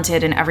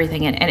talented and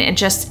everything. And it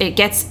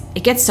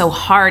gets so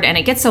hard, and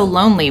it gets so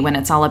lonely when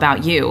it's all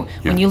about you.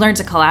 Yeah. When you learn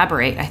to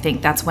collaborate, I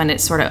think that's when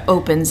it sort of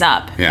opens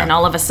up. Yeah. And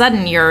all of a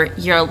sudden you're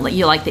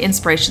like, the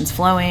inspiration's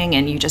flowing,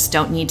 and you just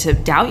don't need to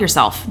doubt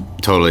yourself.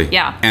 Totally.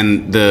 Yeah.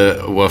 And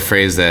the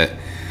phrase that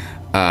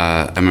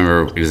I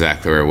remember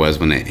exactly where it was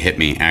when it hit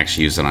me. I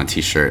actually used it on a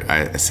t-shirt.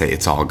 I say,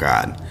 it's all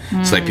God.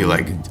 So like people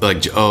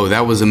like, oh,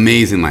 that was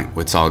amazing. Like,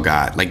 it's all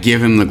God. Like,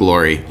 give Him the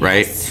glory,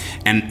 right? Yes.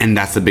 And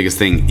that's the biggest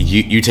thing.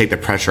 You take the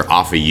pressure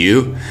off of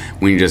you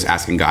when you're just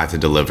asking God to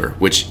deliver,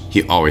 which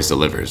He always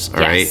delivers. All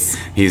right.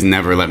 He's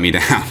never let me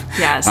down.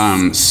 Yes.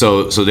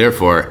 So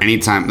therefore,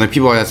 anytime, like,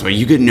 people always ask me,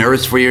 you get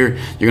nervous where you're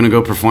gonna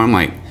go perform?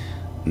 Like,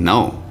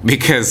 no,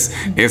 because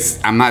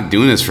I'm not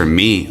doing this for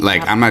me.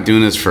 Like, I'm not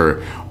doing this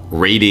for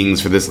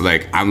ratings for this.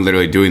 Like, I'm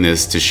literally doing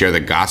this to share the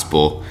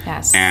gospel.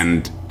 Yes.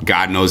 And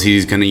God knows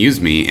He's going to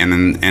use me,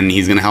 and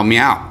He's going to help me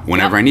out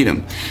whenever I need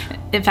Him.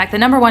 In fact, the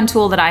number one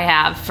tool that I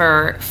have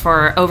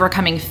for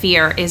overcoming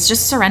fear is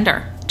just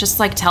surrender. Just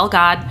like, tell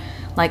God,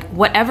 like,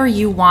 whatever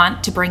you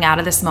want to bring out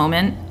of this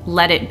moment,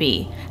 let it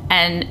be.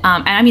 And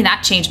I mean,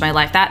 that changed my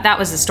life. That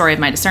was the story of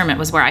my discernment,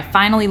 was where I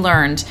finally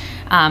learned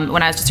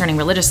when I was discerning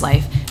religious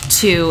life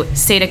to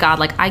say to God,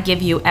 like, I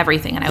give you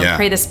everything. And I would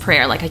pray this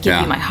prayer, like, I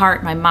give you my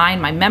heart, my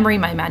mind, my memory,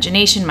 my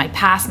imagination, my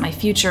past, my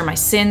future, my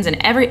sins, and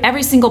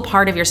every single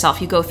part of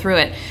yourself. You go through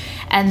it.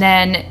 And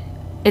then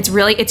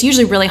it's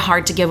usually really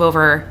hard to give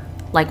over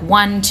like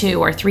 1, 2,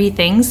 or 3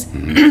 things.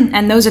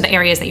 And those are the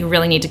areas that you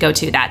really need to go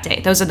to that day.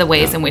 Those are the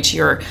ways in which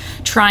you're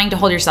trying to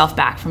hold yourself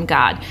back from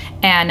God.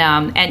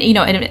 And you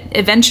know, and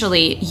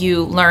eventually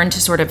you learn to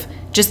sort of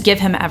just give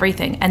him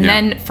everything. And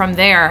then from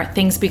there,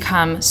 things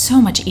become so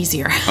much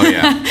easier. Oh,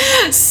 yeah.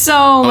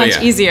 So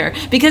much easier.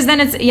 Because then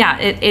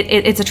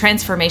it's a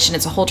transformation.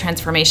 It's a whole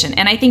transformation.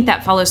 And I think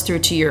that follows through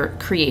to your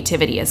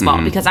creativity as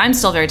well. Because I'm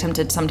still very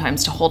tempted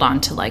sometimes to hold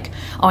on to like,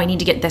 oh, I need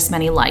to get this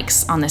many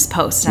likes on this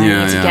post. And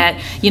I need to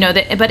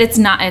get, but it's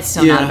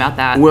still not about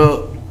that.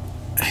 Well,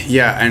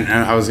 yeah. And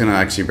I was going to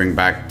actually bring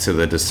back to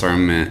the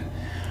discernment.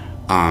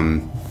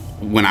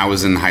 When I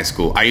was in high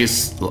school, I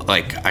used,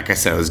 like I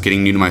said, I was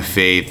getting new to my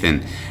faith,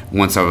 and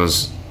once I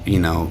was,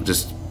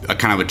 just a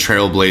kind of a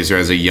trailblazer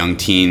as a young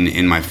teen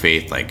in my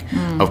faith, like,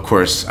 of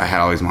course, I had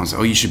all these moms,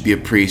 oh, you should be a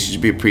priest,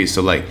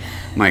 So, like,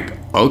 I'm like,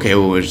 okay,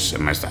 well, that's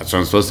what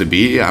I'm supposed to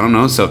be? I don't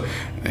know. So,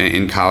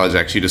 in college,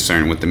 I actually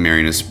discerned with the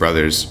Marianist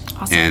brothers,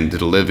 and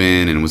did a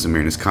live-in, and was a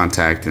Marianist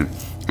contact, and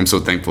I'm so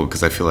thankful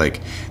because I feel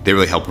like they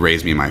really helped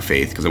raise me in my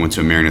faith, because I went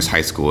to a Marianist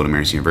high school at a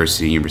Marianist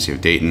University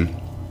of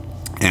Dayton.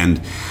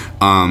 And,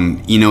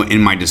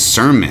 in my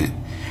discernment,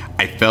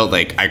 I felt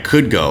like I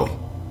could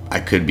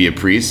be a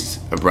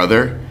priest, a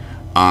brother,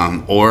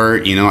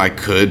 or, I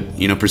could,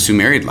 pursue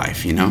married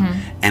life,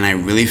 And I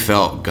really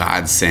felt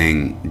God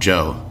saying,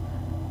 Joe,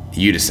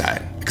 you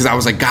decide. Because I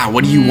was like, God,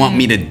 what do you want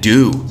me to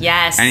do?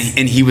 Yes.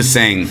 And he was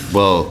saying,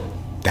 well,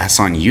 that's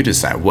on you to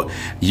decide. What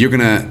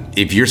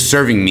if you're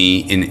serving me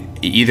in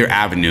either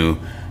avenue,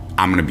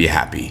 I'm going to be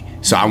happy.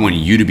 So I want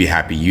you to be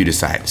happy. You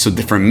decide. So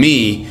for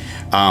me,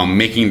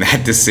 making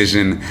that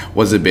decision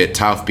was a bit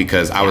tough,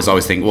 because I was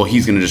always thinking, well,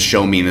 he's going to just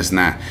show me this and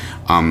that.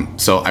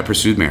 So I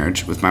pursued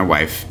marriage with my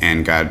wife,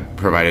 and God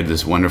provided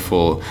this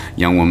wonderful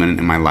young woman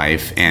in my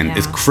life. And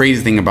this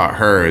crazy thing about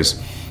her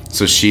is,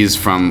 so she's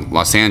from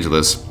Los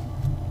Angeles,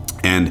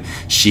 and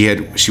she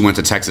went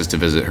to Texas to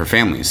visit her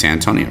family, San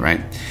Antonio,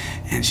 right?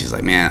 And she's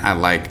like, man, I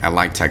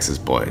like Texas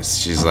boys.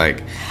 She's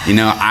like,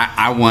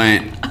 I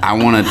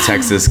want a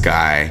Texas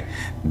guy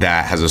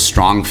that has a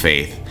strong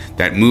faith,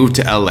 that moved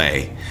to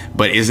LA,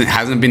 but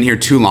hasn't been here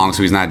too long,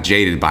 so he's not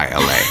jaded by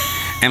LA.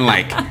 And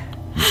like,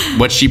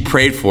 what she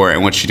prayed for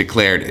and what she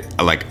declared,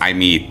 like, I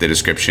meet the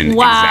description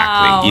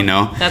exactly.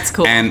 That's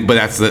cool. But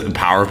that's the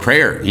power of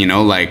prayer.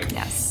 Like,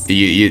 yes.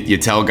 you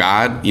tell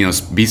God,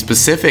 be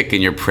specific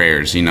in your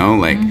prayers.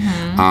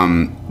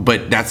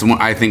 But that's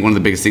I think one of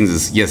the biggest things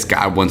is, yes,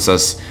 God wants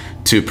us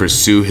to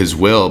pursue His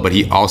will, but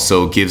He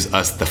also gives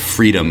us the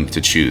freedom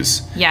to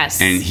choose. Yes.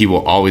 And He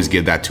will always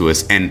give that to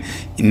us, and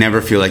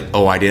never feel like,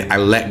 oh, I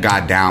let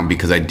God down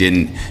because I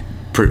didn't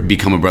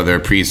become a brother or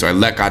priest, or I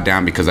let God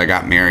down because I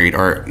got married.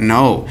 Or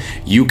no,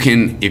 you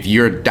can, if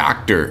you're a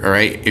doctor, all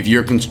right, if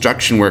you're a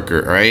construction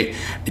worker, all right,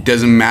 it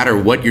doesn't matter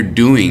what you're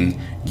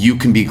doing, you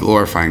can be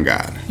glorifying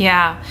God.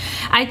 Yeah.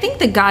 I think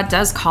that God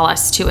does call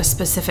us to a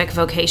specific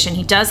vocation.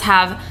 He does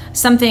have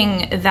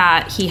something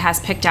that He has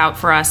picked out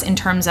for us in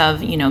terms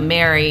of,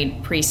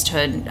 married,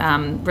 priesthood,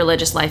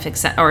 religious life,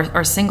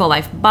 or single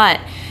life. But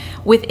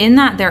within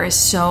that, there is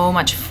so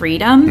much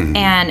freedom.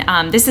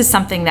 And this is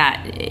something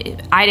that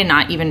I did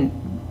not even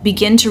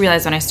begin to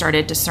realize when I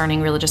started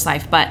discerning religious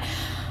life. But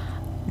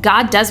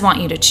God does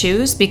want you to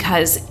choose,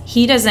 because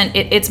He doesn't,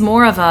 it's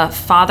more of a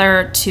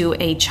father to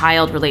a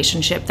child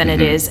relationship than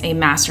it is a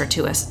master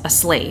to a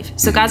slave.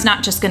 So God's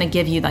not just going to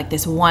give you like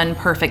this one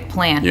perfect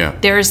plan. Yeah.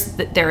 There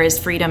is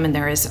freedom, and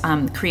there is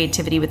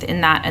creativity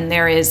within that, and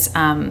there is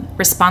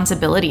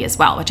responsibility as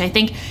well, which I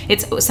think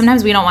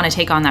sometimes we don't want to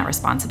take on that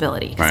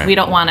responsibility, because we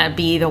don't want to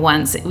be the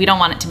ones, we don't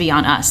want it to be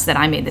on us that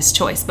I made this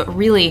choice, but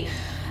really,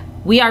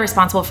 we are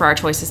responsible for our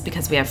choices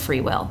because we have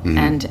free will.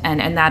 And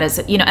that is,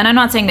 and I'm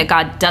not saying that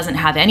God doesn't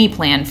have any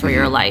plan for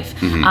your life,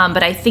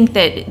 but I think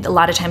that a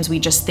lot of times we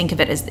just think of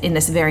it as in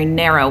this very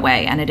narrow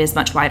way, and it is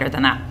much wider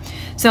than that.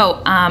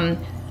 So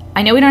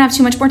I know we don't have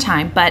too much more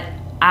time, but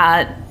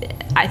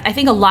I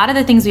think a lot of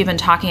the things we've been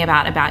talking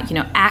about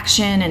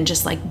action and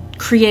just like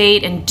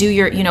create and do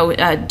your,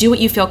 do what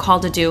you feel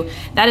called to do,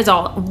 that is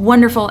all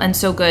wonderful and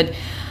so good.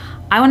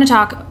 I want to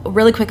talk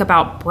really quick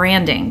about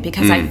branding,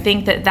 because I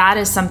think that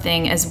is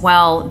something as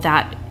well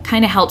that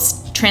kind of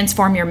helps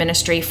transform your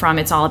ministry from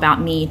it's all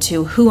about me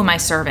to who am I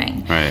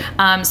serving.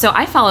 Right. So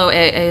I follow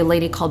a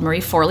lady called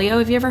Marie Forleo.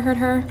 Have you ever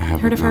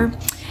heard of her?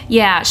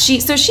 Yeah, she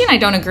and I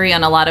don't agree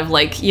on a lot of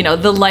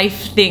the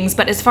life things,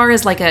 but as far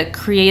as like a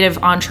creative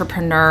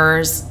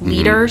entrepreneur's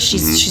leader,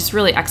 she's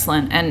really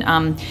excellent,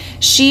 and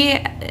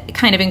she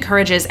kind of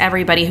encourages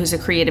everybody who's a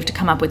creative to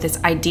come up with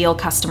this ideal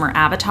customer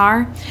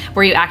avatar,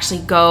 where you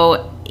actually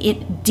go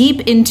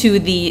deep into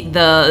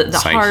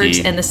the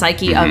heart and the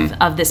psyche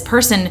of this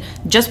person,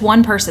 just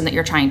one person that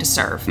you're trying to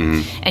serve,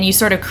 and you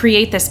sort of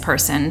create this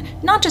person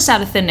not just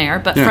out of thin air,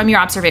 but from your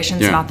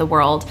observations about the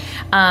world,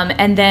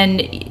 and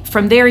then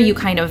from there you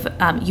kind of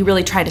you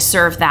really try to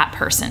serve that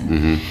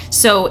person.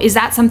 So is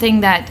that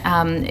something that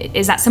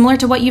is that similar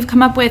to what you've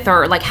come up with,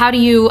 or like how do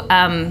you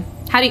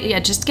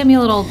just give me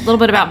a little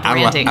bit about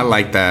branding? I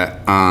like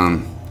that.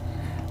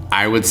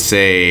 I would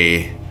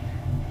say,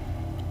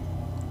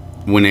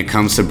 when it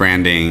comes to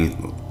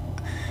branding,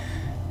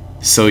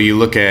 so you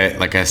look at,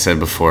 like I said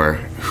before,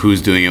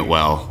 who's doing it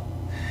well.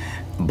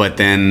 But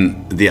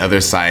then the other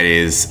side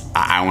is,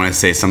 I want to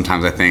say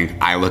sometimes I think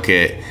I look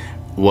at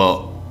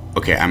Well,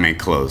 okay, I make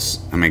clothes.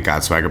 I make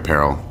God Swag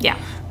apparel. Yeah.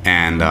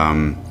 And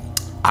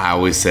I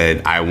always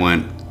said I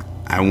want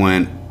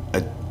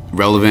a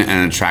relevant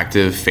and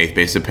attractive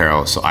faith-based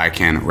apparel so I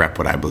can rep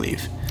what I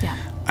believe. Yeah.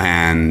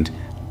 And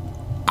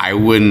I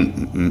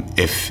wouldn't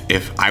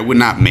if I would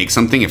not make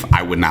something if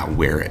I would not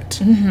wear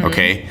it.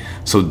 Okay?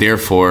 So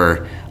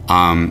therefore,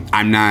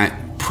 I'm not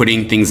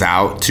putting things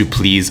out to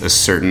please a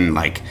certain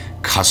like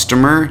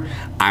customer.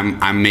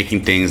 I'm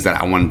making things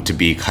that I want to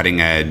be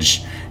cutting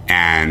edge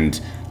and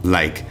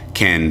like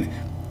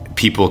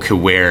people could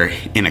wear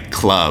in a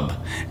club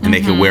and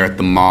they could wear at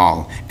the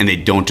mall, and they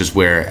don't just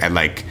wear at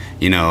like,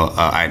 you know,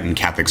 in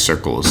Catholic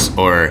circles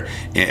or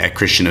at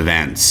Christian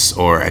events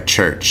or at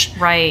church.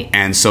 Right.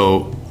 And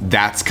so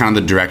that's kind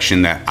of the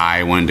direction that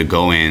I wanted to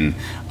go in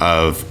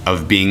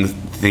of being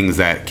things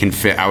that can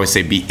fit, I would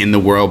say, be in the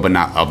world but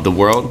not of the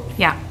world.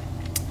 Yeah.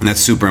 And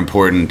that's super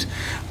important.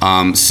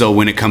 So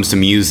when it comes to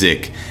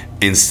music,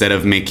 instead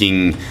of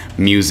making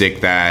music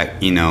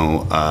that, you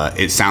know,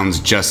 it sounds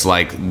just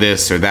like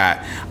this or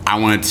that, I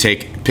want to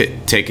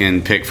take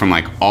and pick from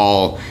like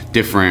all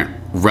different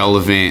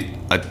relevant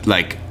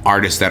like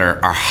artists that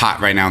are hot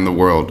right now in the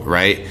world,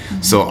 right?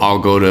 So I'll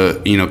go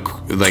to, you know,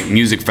 like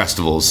music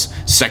festivals,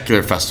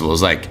 secular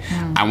festivals, like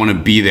I want to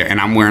be there, and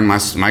I'm wearing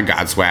my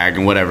God Swag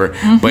and whatever,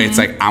 but it's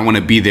like I want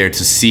to be there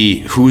to see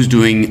who's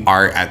doing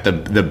art at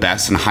the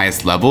best and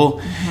highest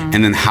level,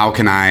 and then how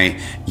can I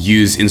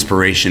use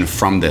inspiration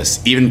from this,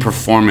 even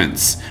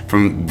performance,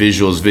 from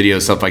visuals,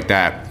 videos, stuff like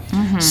that.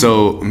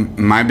 So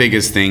my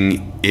biggest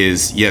thing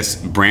is, yes,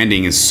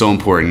 branding is so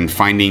important,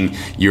 finding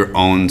your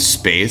own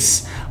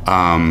space,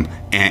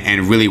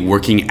 and really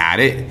working at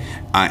it.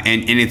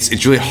 And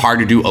it's really hard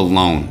to do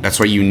alone. That's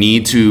why you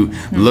need to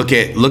look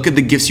at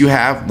the gifts you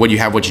have, what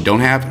you don't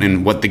have,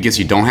 and what the gifts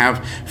you don't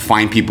have.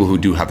 Find people who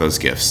do have those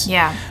gifts.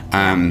 Yeah.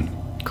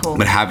 Cool.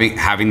 But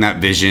having that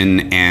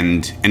vision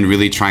and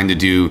really trying to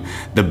do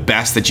the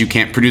best that you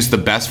can, produce the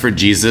best for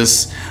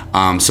Jesus,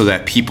 so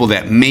that people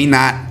that may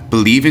not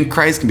believe in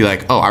Christ can be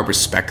like, oh, I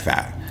respect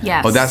that.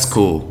 Yes. Oh, that's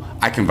cool.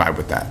 I can vibe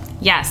with that.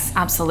 Yes,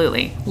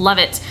 absolutely. Love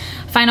it.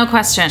 Final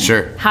question.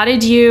 Sure. How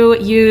did you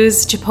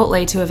use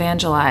Chipotle to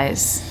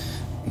evangelize?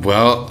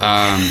 Well,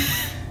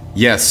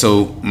 yeah,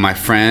 so my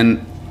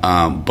friend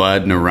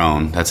Bud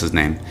Nerone, that's his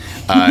name,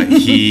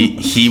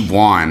 he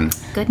won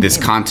this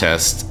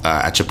contest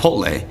at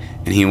Chipotle,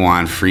 and he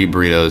won free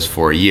burritos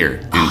for a year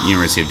in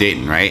University of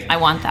Dayton, right? I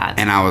want that.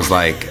 And I was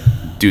like,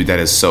 dude, that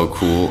is so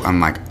cool. I'm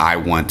like, I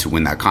want to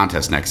win that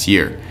contest next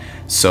year.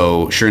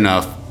 So sure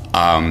enough,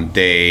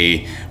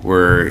 they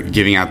were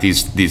giving out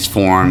these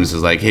forms. It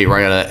was like, hey,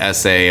 write an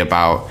essay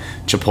about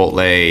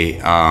Chipotle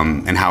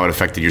and how it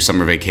affected your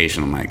summer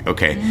vacation. I'm like,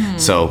 okay.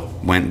 So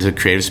went to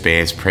Creative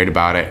Space, prayed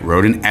about it,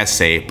 wrote an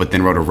essay, but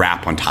then wrote a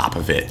rap on top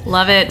of it.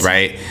 Love it.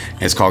 Right?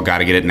 It's called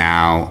Gotta Get It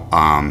Now.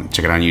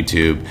 Check it out on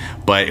YouTube.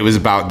 But it was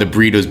about the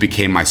burritos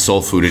became my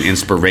soul food and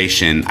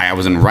inspiration. I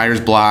was in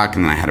writer's block,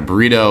 and then I had a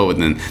burrito,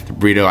 and then the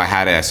burrito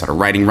I started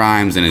writing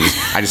rhymes, and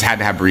I just had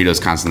to have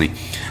burritos constantly.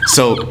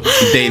 So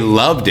they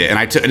loved it, and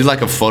I did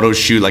like a photo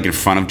shoot like in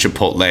front of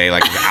Chipotle,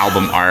 like with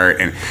album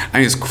art, and I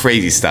mean it's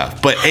crazy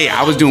stuff. But hey,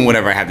 I was doing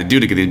whatever I had to do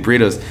to get these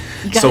burritos.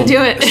 You gotta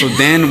do it. So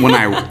then when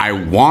I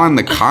won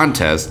the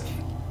contest,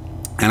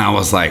 and I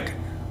was like,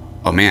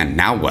 oh man,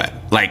 now what?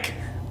 Like,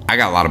 I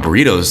got a lot of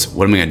burritos.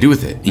 What am I gonna do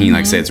with it? And you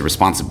like say it's a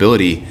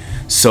responsibility.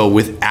 So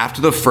after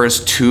the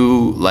first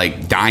 2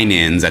 like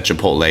dine-ins at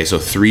Chipotle, so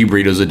 3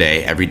 burritos a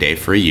day, every day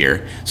for a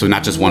year. So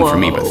not just one for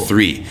me, but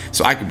 3.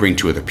 So I could bring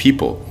 2 other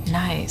people.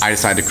 Nice. I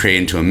decided to create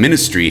into a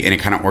ministry, and it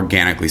kind of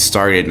organically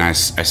started.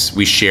 And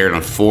we shared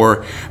on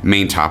 4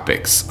 main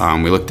topics.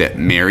 We looked at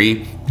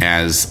Mary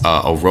as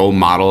a role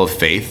model of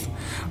faith.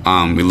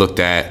 We looked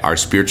at our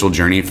spiritual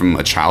journey from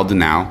a child to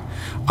now.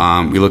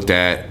 We looked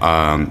at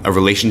a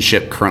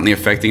relationship currently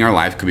affecting our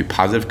life, could be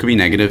positive, could be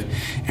negative,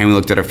 and we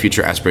looked at our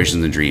future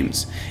aspirations and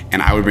dreams.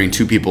 And I would bring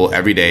 2 people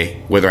every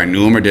day, whether I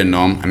knew them or didn't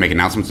know them. I'd make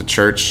announcements at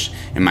church,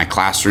 in my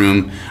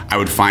classroom. I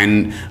would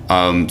find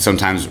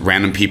sometimes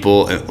random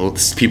people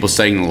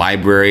studying in the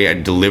library.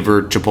 I'd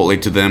deliver Chipotle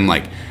to them.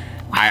 Like,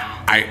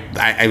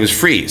 I was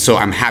free, so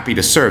I'm happy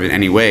to serve in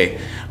any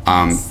way.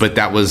 But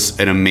that was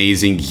an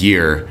amazing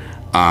year.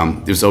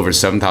 It was over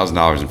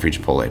 $7,000 in free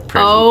Chipotle.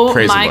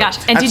 Praise the Lord. Gosh.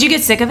 And did you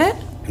get sick of it?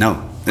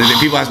 No.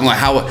 People ask me like,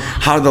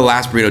 how did the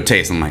last burrito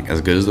taste? I'm like,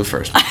 as good as the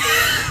first one.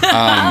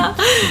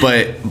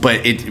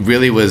 But it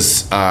really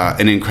was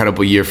an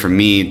incredible year for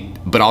me.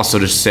 But also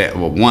to say,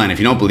 well, one, if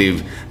you don't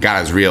believe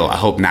God is real, I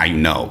hope now you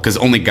know, because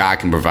only God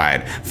can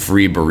provide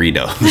free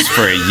burritos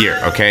for a year.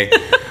 Okay.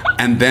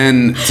 And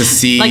then to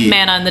see like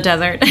manna in the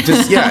desert.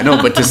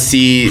 But to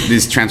see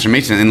this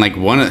transformation, and like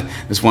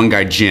this one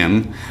guy,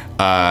 Jim,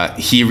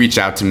 he reached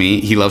out to me.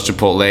 He loves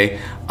Chipotle.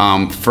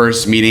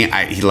 First meeting,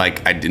 I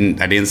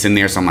didn't sit in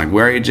there, so I'm like,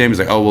 where are you, Jim? He's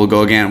like, oh, we'll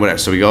go again, whatever.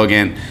 So we go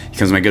again. He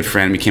becomes my good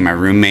friend, became my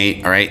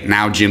roommate. All right,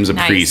 now Jim's a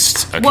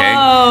priest. Okay,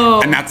 Whoa.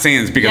 I'm not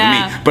saying it's because of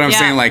me, but I'm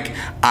saying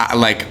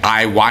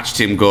I watched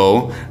him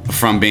go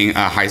from being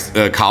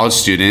a college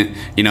student,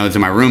 to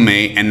my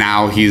roommate, and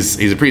now he's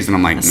a priest, and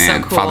I'm like, That's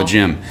man, so cool. Father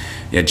Jim.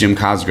 Yeah, Jim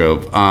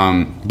Cosgrove.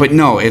 But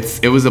no,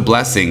 it was a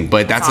blessing.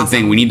 But that's the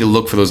thing. We need to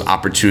look for those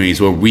opportunities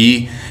where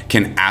we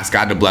can ask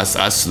God to bless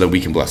us so that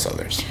we can bless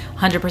others.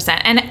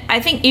 100%. And I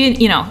think,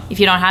 you know, if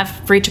you don't have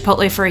free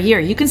Chipotle for a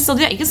year, you can still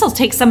do that. You can still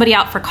take somebody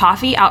out for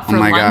coffee, out for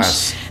lunch.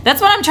 Gosh.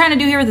 That's what I'm trying to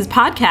do here with this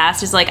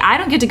podcast is like, I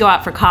don't get to go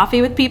out for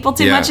coffee with people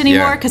too much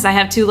anymore because I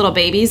have 2 little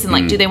babies and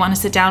like, do they want to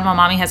sit down while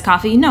mommy has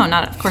coffee? No,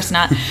 not, of course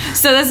not.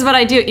 So this is what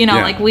I do. You know,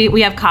 like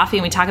we have coffee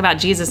and we talk about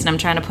Jesus and I'm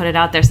trying to put it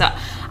out there. So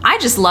I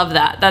just love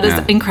that. That is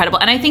incredible.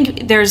 And I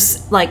think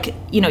there's like,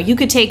 you know, you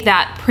could take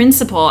that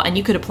principle and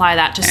you could apply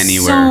that to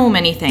so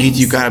many things.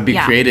 You got to be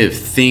creative,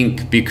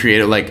 think, be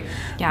creative, like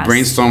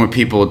brainstorm with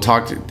people,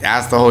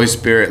 ask the Holy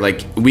Spirit.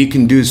 Like we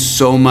can do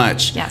so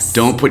much. Yes.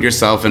 Don't put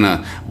yourself in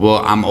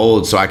I'm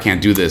old, so I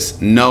can't do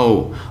this.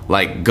 No,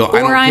 like go.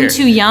 Or I'm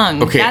too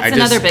young. Okay. That's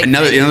another big thing.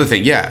 Another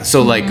thing. Yeah.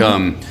 So like,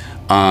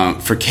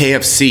 for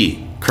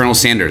KFC, Colonel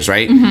Sanders,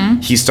 right?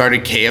 He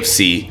started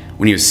KFC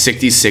when he was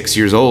 66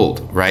 years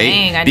old, right?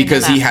 Dang, I didn't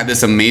because know that. he had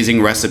this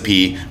amazing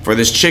recipe for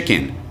this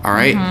chicken, all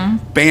right?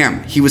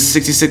 Bam, he was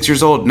 66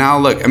 years old. Now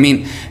look, I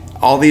mean,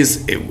 all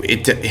these,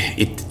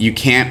 you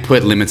can't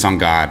put limits on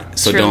God.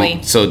 So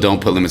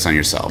don't put limits on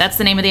yourself. That's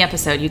the name of the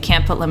episode. You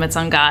can't put limits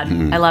on God.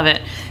 I love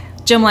it.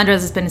 Joe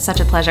Melendrez, has been such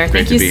a pleasure.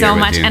 Thank you so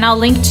much. And I'll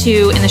link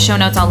to, in the show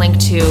notes, I'll link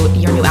to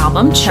your new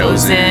album,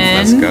 Chosen.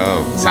 Let's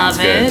go. Sounds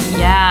good.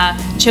 Yeah.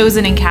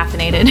 Chosen and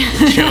caffeinated.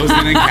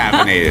 Chosen and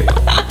caffeinated.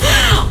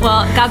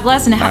 Well, God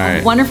bless and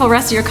have a wonderful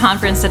rest of your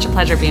conference. Such a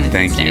pleasure being with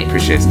you today. Thank you.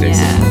 Appreciate it,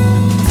 Stacey.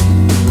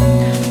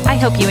 I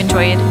hope you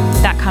enjoyed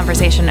that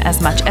conversation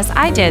as much as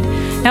I did.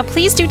 Now,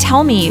 please do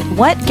tell me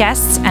what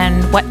guests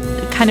and what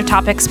kind of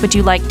topics would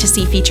you like to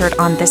see featured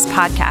on this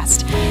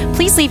podcast.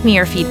 Please leave me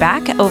your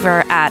feedback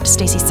over at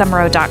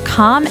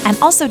stacysumereau.com. And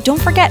also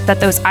don't forget that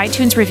those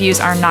iTunes reviews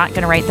are not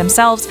going to write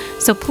themselves.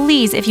 So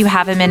please, if you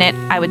have a minute,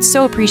 I would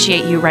so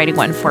appreciate you writing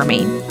one for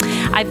me.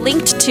 I've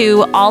linked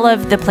to all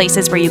of the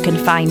places where you can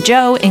find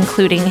Joe,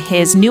 including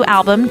his new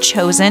album,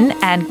 Chosen,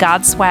 and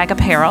Godswag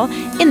Apparel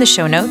in the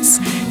show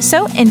notes.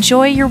 So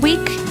enjoy your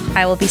week.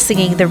 I will be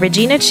singing the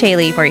Regina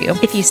Caeli for you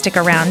if you stick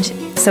around.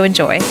 So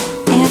enjoy.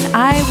 And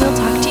I will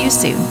talk to you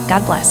soon.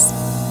 God bless.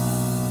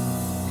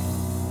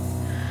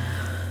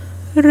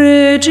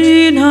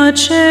 Regina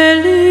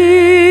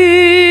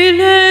Caeli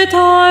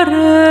letare,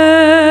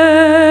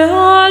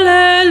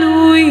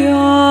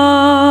 alleluia,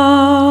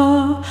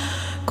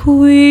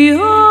 quia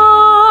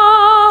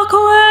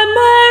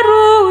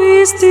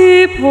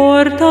meruisti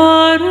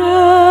portare,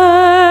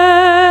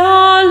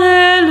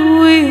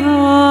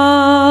 alleluia,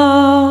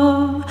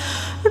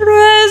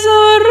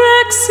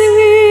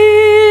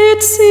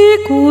 resurrexit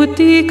sicut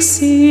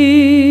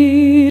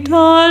dixit,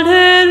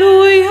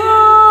 alleluia.